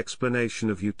separated his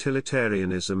explanation of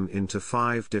utilitarianism into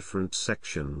 5 different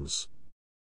sections.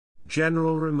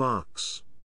 General remarks.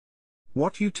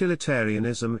 What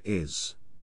utilitarianism is.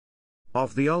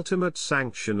 Of the ultimate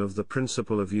sanction of the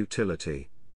principle of utility.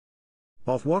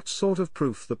 Of what sort of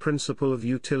proof the principle of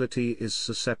utility is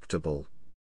susceptible.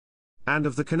 And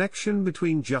of the connection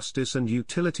between justice and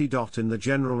utility. In the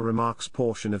general remarks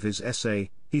portion of his essay,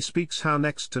 he speaks how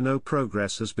next to no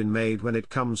progress has been made when it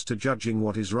comes to judging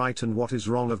what is right and what is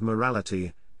wrong of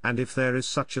morality, and if there is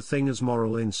such a thing as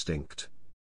moral instinct.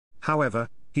 However,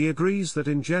 he agrees that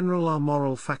in general our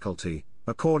moral faculty,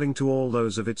 according to all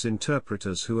those of its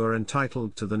interpreters who are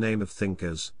entitled to the name of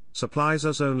thinkers, supplies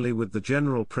us only with the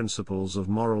general principles of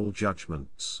moral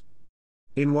judgments.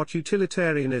 In what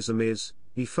utilitarianism is,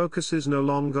 he focuses no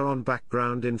longer on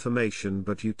background information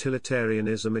but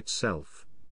utilitarianism itself.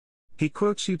 He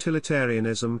quotes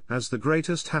utilitarianism as the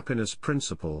greatest happiness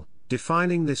principle,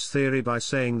 defining this theory by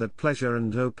saying that pleasure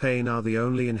and no pain are the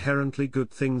only inherently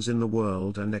good things in the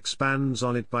world, and expands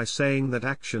on it by saying that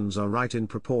actions are right in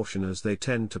proportion as they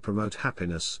tend to promote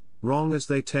happiness, wrong as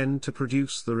they tend to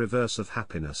produce the reverse of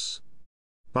happiness.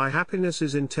 By happiness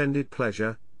is intended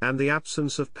pleasure, and the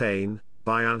absence of pain;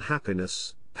 by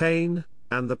unhappiness, pain,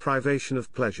 and the privation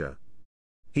of pleasure.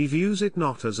 He views it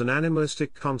not as an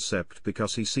animalistic concept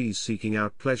because he sees seeking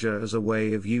out pleasure as a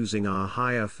way of using our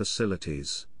higher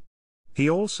facilities. He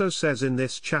also says in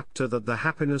this chapter that the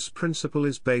happiness principle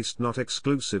is based not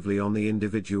exclusively on the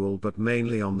individual but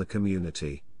mainly on the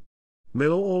community.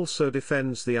 Mill also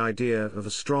defends the idea of a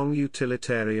strong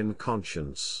utilitarian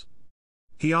conscience.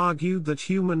 He argued that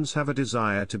humans have a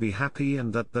desire to be happy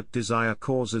and that desire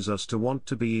causes us to want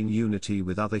to be in unity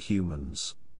with other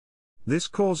humans. This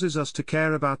causes us to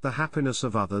care about the happiness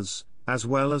of others, as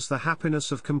well as the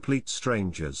happiness of complete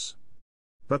strangers.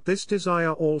 But this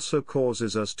desire also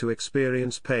causes us to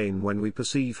experience pain when we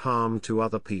perceive harm to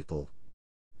other people.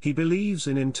 He believes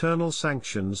in internal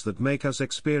sanctions that make us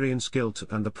experience guilt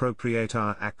and appropriate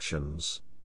our actions.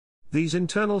 These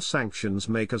internal sanctions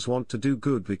make us want to do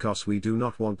good because we do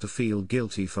not want to feel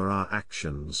guilty for our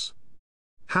actions.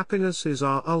 Happiness is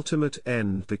our ultimate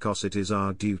end because it is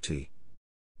our duty.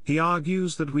 He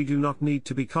argues that we do not need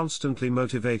to be constantly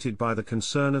motivated by the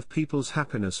concern of people's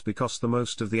happiness because the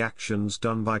most of the actions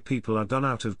done by people are done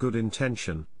out of good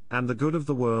intention, and the good of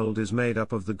the world is made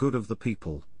up of the good of the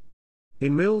people.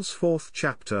 In Mill's 4th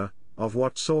chapter, of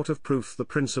what sort of proof the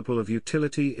principle of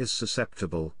utility is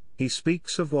susceptible, he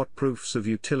speaks of what proofs of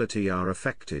utility are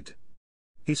affected.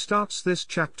 He starts this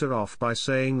chapter off by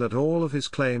saying that all of his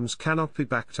claims cannot be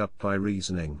backed up by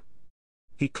reasoning.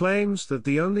 He claims that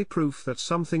the only proof that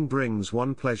something brings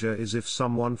one pleasure is if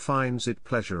someone finds it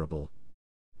pleasurable.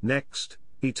 Next,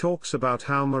 he talks about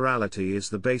how morality is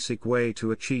the basic way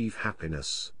to achieve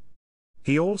happiness.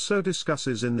 He also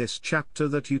discusses in this chapter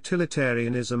that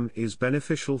utilitarianism is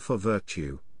beneficial for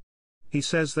virtue. He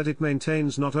says that it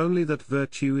maintains not only that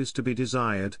virtue is to be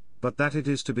desired, but that it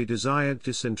is to be desired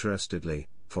disinterestedly,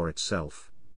 for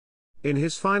itself. In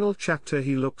his final chapter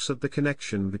he looks at the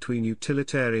connection between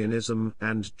utilitarianism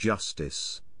and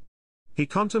justice. He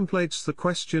contemplates the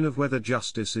question of whether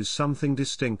justice is something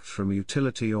distinct from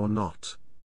utility or not.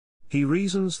 He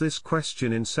reasons this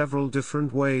question in several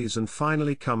different ways and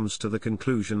finally comes to the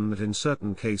conclusion that in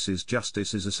certain cases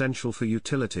justice is essential for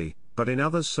utility, but in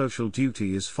others social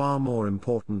duty is far more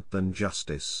important than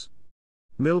justice.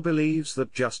 Mill believes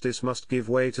that justice must give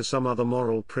way to some other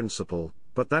moral principle,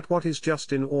 but that what is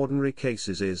just in ordinary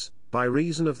cases is, by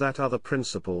reason of that other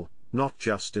principle, not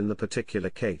just in the particular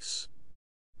case.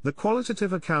 The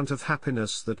qualitative account of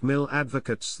happiness that Mill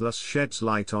advocates thus sheds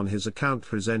light on his account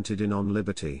presented in On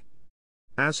Liberty.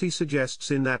 As he suggests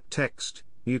in that text,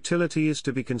 utility is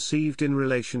to be conceived in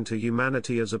relation to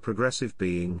humanity as a progressive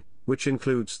being, which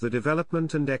includes the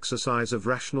development and exercise of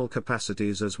rational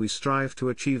capacities as we strive to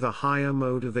achieve a higher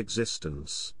mode of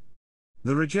existence.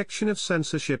 The rejection of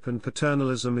censorship and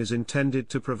paternalism is intended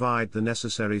to provide the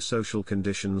necessary social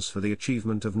conditions for the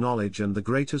achievement of knowledge and the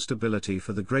greatest ability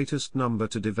for the greatest number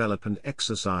to develop and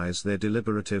exercise their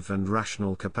deliberative and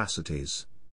rational capacities.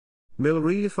 Mill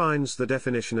redefines the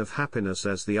definition of happiness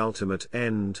as the ultimate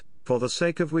end, for the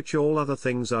sake of which all other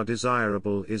things are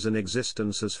desirable, is an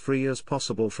existence as free as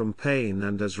possible from pain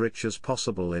and as rich as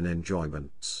possible in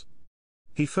enjoyments.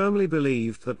 He firmly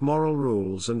believed that moral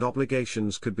rules and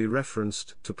obligations could be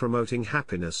referenced to promoting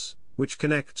happiness, which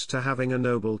connects to having a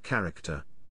noble character.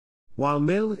 While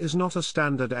Mill is not a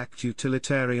standard act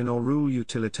utilitarian or rule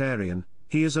utilitarian,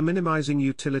 he is a minimizing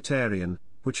utilitarian,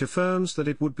 which affirms that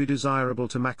it would be desirable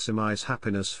to maximize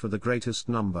happiness for the greatest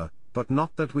number, but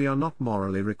not that we are not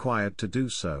morally required to do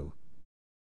so.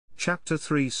 Chapter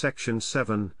 3 Section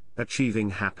 7, Achieving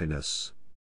Happiness.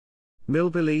 Mill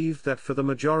believed that for the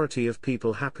majority of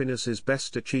people happiness is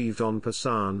best achieved en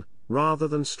passant, rather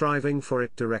than striving for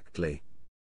it directly.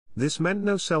 This meant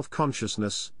no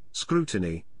self-consciousness,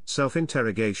 scrutiny,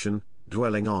 self-interrogation,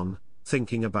 dwelling on,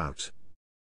 thinking about,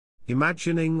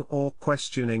 imagining or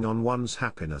questioning on one's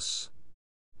happiness.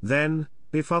 Then,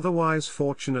 if otherwise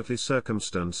fortunately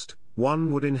circumstanced,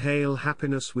 one would inhale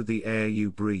happiness with the air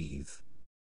you breathe.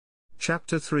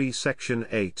 Chapter 3 Section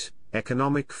 8,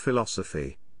 Economic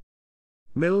Philosophy.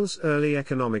 Mill's early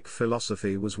economic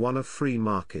philosophy was one of free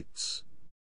markets.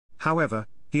 However,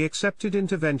 he accepted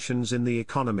interventions in the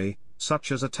economy,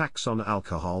 such as a tax on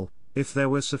alcohol, if there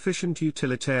were sufficient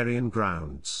utilitarian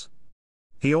grounds.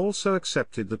 He also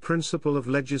accepted the principle of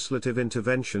legislative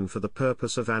intervention for the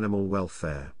purpose of animal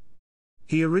welfare.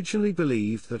 He originally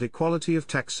believed that equality of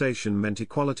taxation meant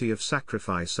equality of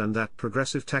sacrifice and that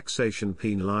progressive taxation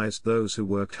penalized those who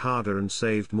worked harder and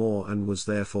saved more and was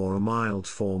therefore a mild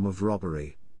form of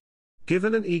robbery.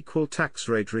 Given an equal tax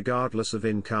rate regardless of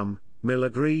income, Mill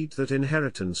agreed that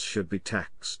inheritance should be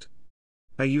taxed.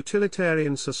 A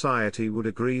utilitarian society would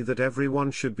agree that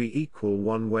everyone should be equal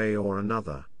one way or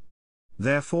another.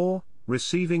 Therefore,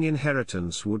 receiving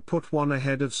inheritance would put one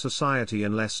ahead of society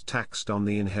unless taxed on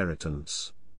the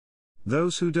inheritance.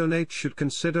 Those who donate should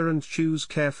consider and choose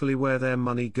carefully where their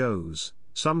money goes.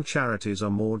 Some charities are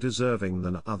more deserving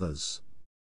than others.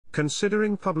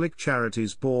 Considering public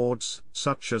charities, boards,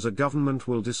 such as a government,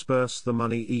 will disperse the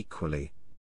money equally.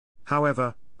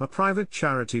 However, a private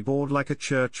charity board like a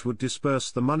church would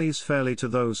disperse the monies fairly to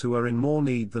those who are in more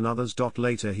need than others.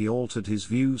 Later he altered his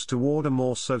views toward a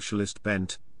more socialist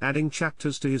bent, adding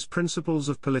chapters to his Principles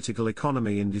of Political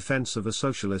Economy in defense of a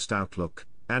socialist outlook,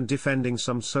 and defending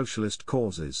some socialist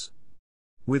causes.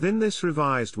 Within this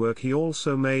revised work he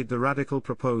also made the radical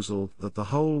proposal that the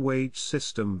whole wage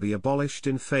system be abolished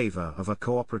in favor of a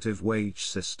cooperative wage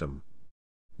system.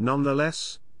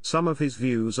 Nonetheless, some of his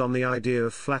views on the idea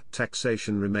of flat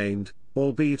taxation remained,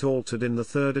 albeit altered in the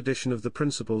third edition of the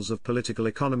Principles of Political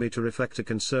Economy to reflect a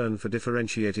concern for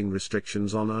differentiating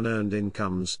restrictions on unearned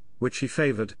incomes, which he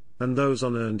favored, and those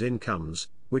on earned incomes,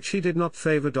 which he did not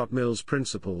favor. Mill's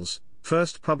Principles,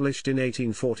 first published in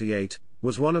 1848,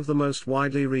 was one of the most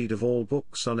widely read of all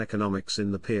books on economics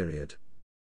in the period.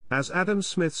 As Adam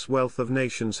Smith's Wealth of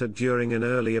Nations had during an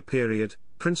earlier period,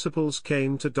 Principles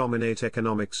came to dominate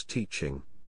economics teaching.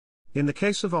 In the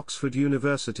case of Oxford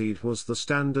University it was the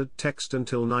standard text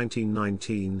until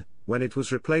 1919, when it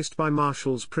was replaced by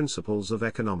Marshall's Principles of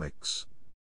Economics.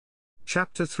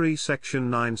 Chapter 3 Section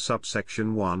 9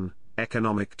 Subsection 1,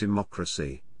 Economic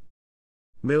Democracy.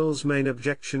 Mill's main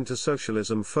objection to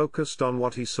socialism focused on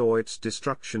what he saw its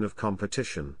destruction of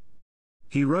competition.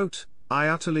 He wrote, "I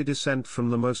utterly dissent from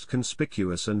the most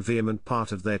conspicuous and vehement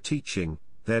part of their teaching,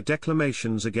 their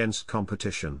declamations against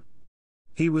competition."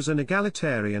 He was an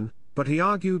egalitarian, but he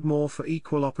argued more for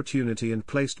equal opportunity and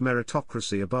placed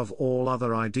meritocracy above all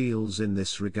other ideals in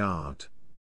this regard.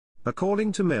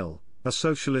 According to Mill, a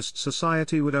socialist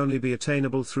society would only be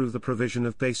attainable through the provision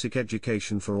of basic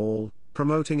education for all,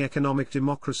 promoting economic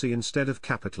democracy instead of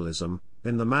capitalism,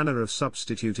 in the manner of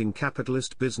substituting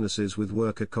capitalist businesses with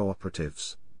worker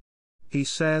cooperatives. He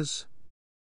says,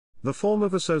 "The form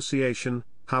of association,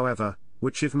 however,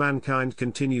 which if mankind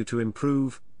continue to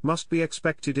improve, must be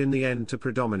expected in the end to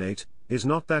predominate, is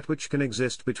not that which can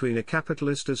exist between a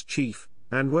capitalist as chief,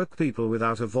 and workpeople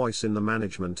without a voice in the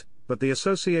management, but the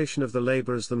association of the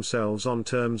laborers themselves on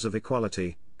terms of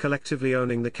equality, collectively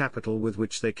owning the capital with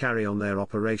which they carry on their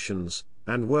operations,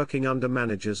 and working under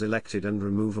managers elected and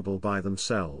removable by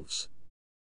themselves."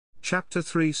 Chapter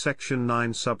 3 Section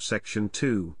 9 Subsection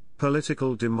 2,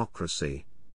 Political Democracy.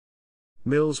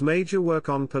 Mill's major work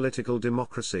on political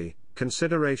democracy,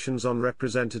 Considerations on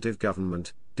Representative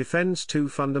Government, defends two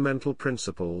fundamental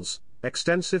principles: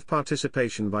 extensive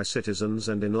participation by citizens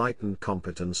and enlightened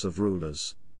competence of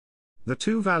rulers. The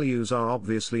two values are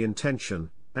obviously in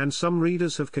tension, and some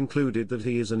readers have concluded that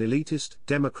he is an elitist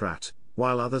Democrat,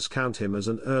 while others count him as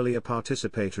an earlier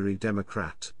participatory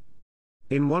Democrat.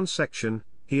 In one section,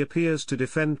 he appears to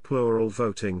defend plural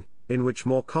voting, in which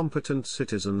more competent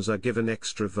citizens are given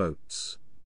extra votes.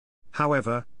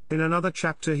 However, in another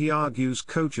chapter he argues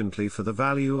cogently for the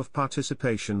value of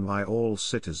participation by all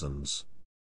citizens.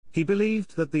 He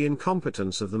believed that the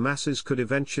incompetence of the masses could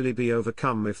eventually be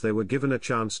overcome if they were given a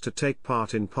chance to take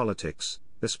part in politics,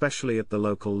 especially at the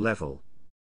local level.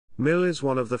 Mill is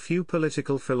one of the few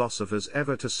political philosophers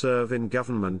ever to serve in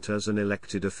government as an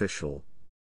elected official.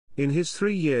 In his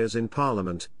 3 years in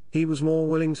Parliament, he was more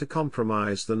willing to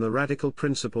compromise than the radical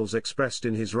principles expressed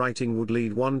in his writing would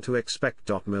lead one to expect.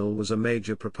 Mill was a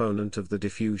major proponent of the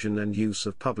diffusion and use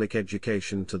of public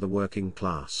education to the working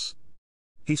class.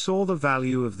 He saw the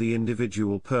value of the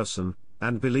individual person,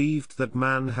 and believed that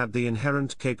man had the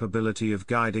inherent capability of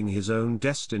guiding his own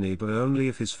destiny, but only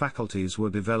if his faculties were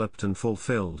developed and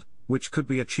fulfilled, which could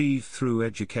be achieved through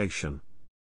education.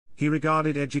 He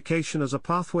regarded education as a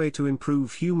pathway to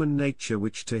improve human nature,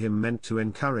 which to him meant to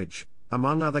encourage,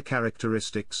 among other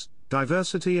characteristics,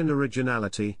 diversity and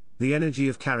originality, the energy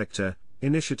of character,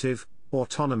 initiative,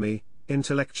 autonomy,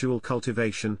 intellectual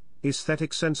cultivation,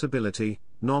 aesthetic sensibility,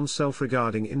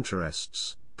 non-self-regarding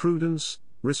interests, prudence,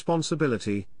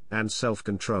 responsibility, and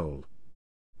self-control.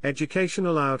 Education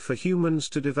allowed for humans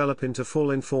to develop into full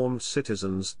informed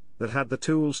citizens, that had the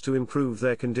tools to improve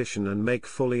their condition and make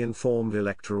fully informed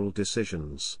electoral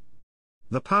decisions.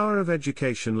 The power of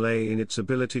education lay in its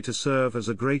ability to serve as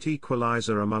a great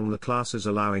equalizer among the classes,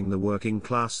 allowing the working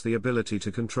class the ability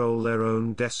to control their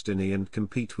own destiny and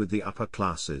compete with the upper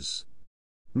classes.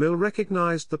 Mill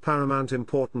recognized the paramount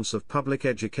importance of public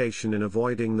education in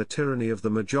avoiding the tyranny of the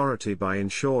majority by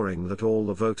ensuring that all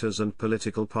the voters and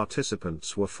political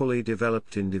participants were fully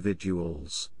developed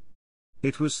individuals.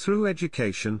 It was through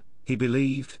education, he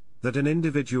believed, that an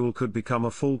individual could become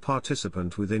a full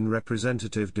participant within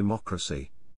representative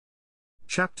democracy.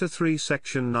 Chapter 3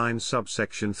 Section 9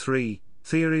 Subsection 3,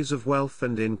 Theories of Wealth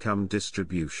and Income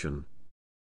Distribution.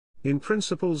 In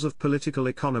Principles of Political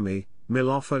Economy, Mill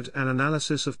offered an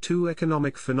analysis of two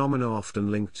economic phenomena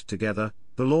often linked together,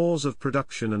 the laws of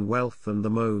production and wealth and the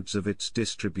modes of its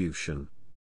distribution.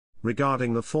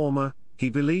 Regarding the former, he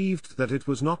believed that it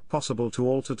was not possible to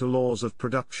alter the laws of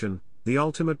production, the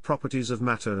ultimate properties of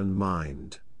matter and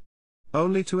mind.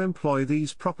 Only to employ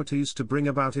these properties to bring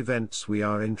about events we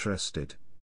are interested.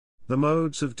 The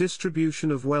modes of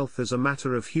distribution of wealth is a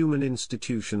matter of human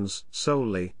institutions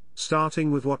solely, starting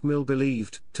with what Mill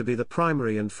believed to be the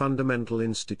primary and fundamental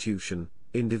institution,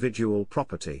 individual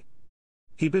property.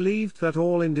 He believed that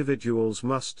all individuals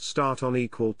must start on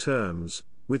equal terms,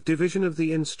 with division of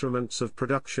the instruments of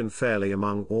production fairly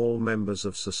among all members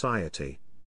of society.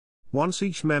 Once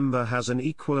each member has an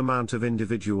equal amount of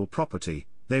individual property,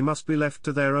 they must be left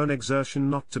to their own exertion,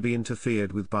 not to be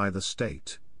interfered with by the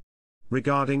state.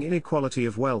 Regarding inequality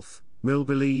of wealth, Mill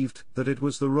believed that it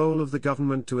was the role of the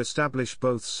government to establish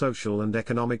both social and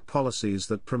economic policies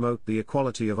that promote the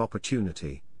equality of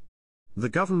opportunity. The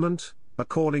government,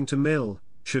 according to Mill,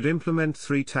 should implement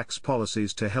 3 tax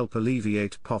policies to help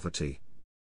alleviate poverty.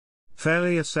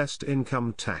 Fairly assessed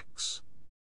income tax,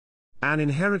 an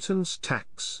inheritance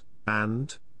tax,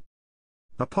 and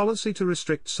a policy to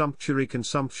restrict sumptuary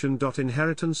consumption.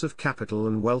 Inheritance of capital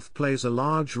and wealth plays a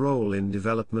large role in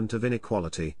development of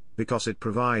inequality, because it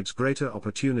provides greater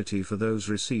opportunity for those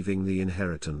receiving the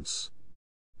inheritance.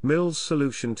 Mill's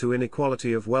solution to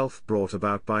inequality of wealth brought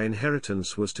about by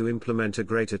inheritance was to implement a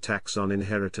greater tax on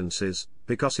inheritances,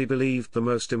 because he believed the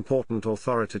most important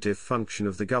authoritative function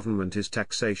of the government is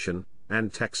taxation,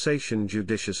 and taxation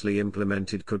judiciously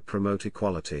implemented could promote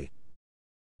equality.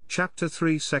 Chapter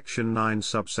 3 Section 9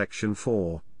 Subsection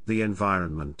 4, The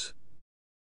Environment.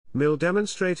 Mill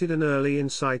demonstrated an early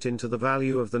insight into the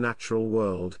value of the natural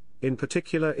world, in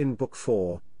particular in Book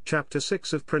 4, Chapter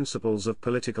 6 of Principles of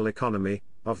Political Economy,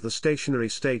 of the stationary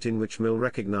state in which Mill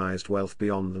recognized wealth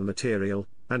beyond the material,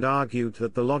 and argued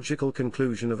that the logical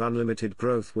conclusion of unlimited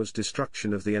growth was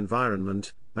destruction of the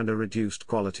environment, and a reduced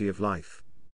quality of life.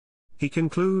 He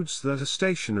concludes that a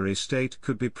stationary state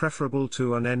could be preferable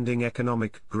to unending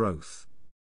economic growth.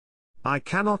 I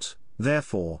cannot,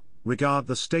 therefore, regard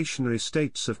the stationary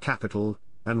states of capital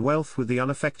and wealth with the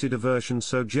unaffected aversion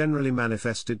so generally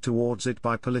manifested towards it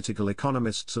by political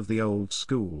economists of the old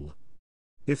school.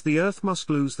 If the earth must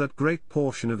lose that great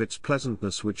portion of its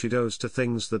pleasantness which it owes to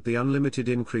things that the unlimited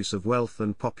increase of wealth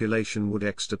and population would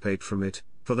extirpate from it,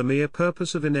 for the mere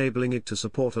purpose of enabling it to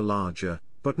support a larger,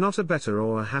 but not a better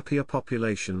or a happier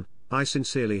population, I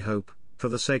sincerely hope, for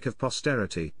the sake of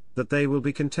posterity, that they will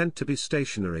be content to be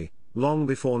stationary, long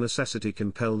before necessity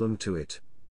compel them to it.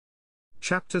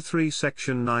 Chapter 3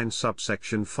 Section 9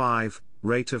 Subsection 5,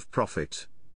 Rate of Profit.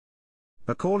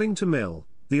 According to Mill,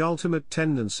 the ultimate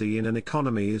tendency in an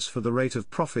economy is for the rate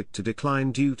of profit to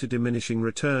decline due to diminishing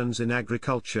returns in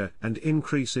agriculture and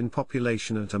increase in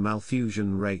population at a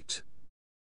Malthusian rate.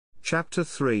 Chapter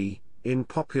 3, In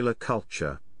Popular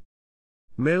Culture.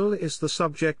 Mill is the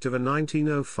subject of a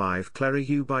 1905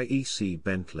 Clerihue by E.C.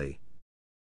 Bentley.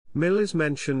 Mill is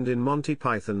mentioned in Monty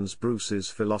Python's Bruce's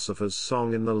Philosopher's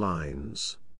Song in the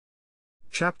lines.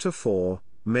 Chapter 4,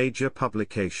 Major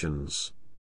Publications.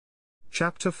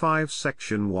 Chapter 5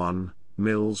 Section 1,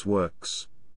 Mill's Works.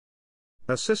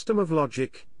 A System of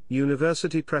Logic,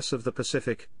 University Press of the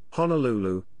Pacific,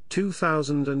 Honolulu,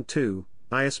 2002,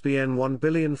 ISBN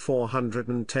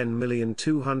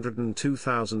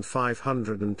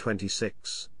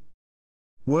 14110202526.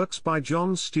 Works by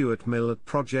John Stuart Mill at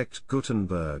Project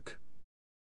Gutenberg.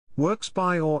 Works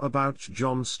by or about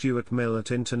John Stuart Mill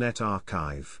at Internet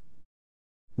Archive.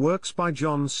 Works by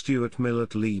John Stuart Mill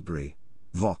at Libri,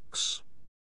 Vox.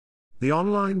 The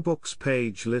online books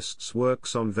page lists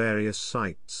works on various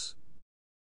sites.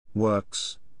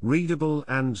 Works, readable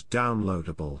and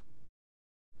downloadable.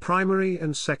 Primary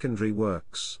and secondary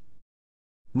works.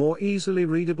 More easily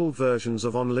readable versions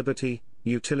of On Liberty,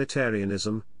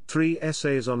 Utilitarianism, 3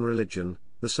 essays on religion,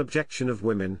 The Subjection of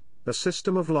Women, A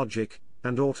System of Logic,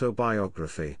 and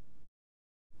Autobiography.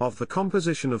 Of the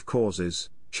Composition of Causes,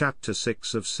 Chapter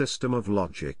 6 of System of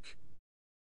Logic.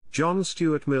 John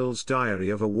Stuart Mill's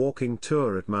Diary of a Walking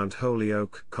Tour at Mount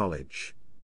Holyoke College.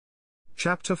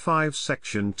 Chapter 5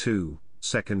 Section 2,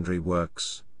 Secondary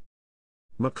Works.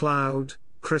 MacLeod,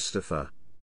 Christopher.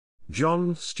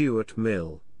 John Stuart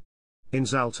Mill.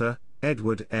 Insalter,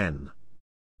 Edward N.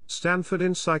 Stanford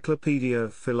Encyclopedia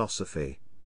of Philosophy.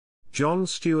 John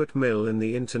Stuart Mill in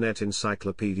the Internet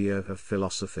Encyclopedia of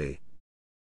Philosophy.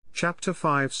 Chapter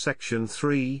 5 Section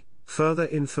 3, Further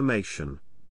Information.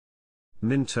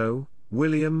 Minto,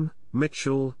 William,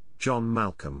 Mitchell, John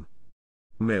Malcolm.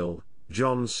 Mill,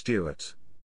 John Stuart.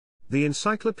 The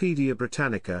Encyclopaedia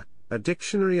Britannica, a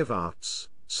dictionary of arts,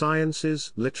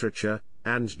 sciences, literature,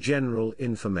 and general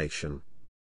information.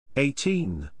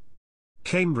 18.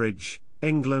 Cambridge,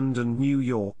 England and New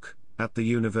York, at the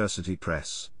University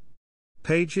Press.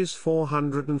 Pages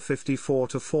 454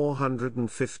 to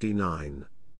 459.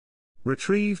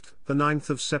 Retrieved, the 9th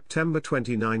of September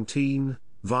 2019,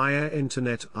 via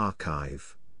Internet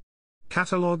Archive.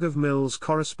 Catalogue of Mill's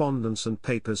correspondence and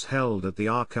papers held at the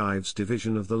Archives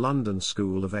Division of the London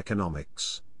School of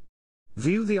Economics.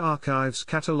 View the Archives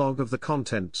catalogue of the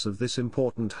contents of this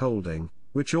important holding,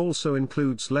 which also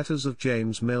includes letters of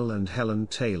James Mill and Helen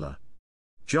Taylor.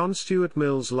 John Stuart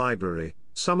Mill's Library,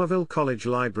 Somerville College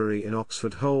Library in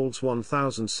Oxford holds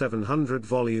 1,700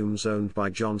 volumes owned by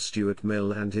John Stuart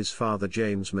Mill and his father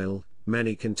James Mill,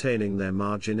 many containing their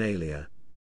marginalia.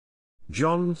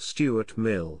 John Stuart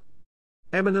Mill.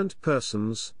 Eminent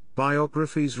Persons,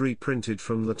 Biographies reprinted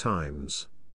from the Times.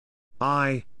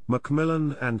 I.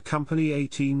 Macmillan and Company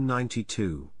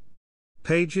 1892.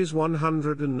 Pages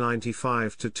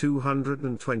 195 to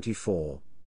 224.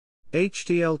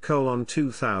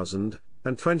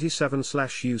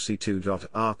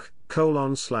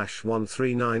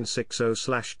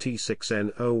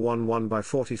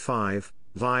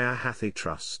 via Hathi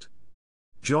Trust.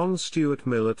 John Stuart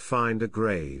Mill at Find a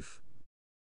Grave.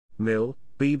 Mill,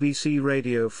 BBC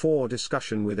Radio 4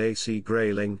 discussion with A.C.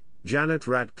 Grayling, Janet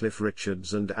Radcliffe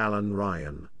Richards and Alan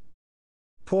Ryan.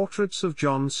 Portraits of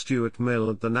John Stuart Mill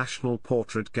at the National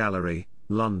Portrait Gallery,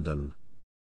 London.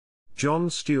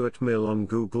 John Stuart Mill on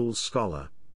Google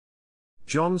Scholar.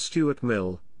 John Stuart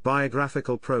Mill,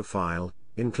 Biographical Profile,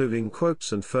 including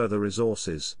quotes and further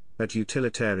resources, at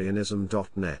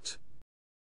utilitarianism.net.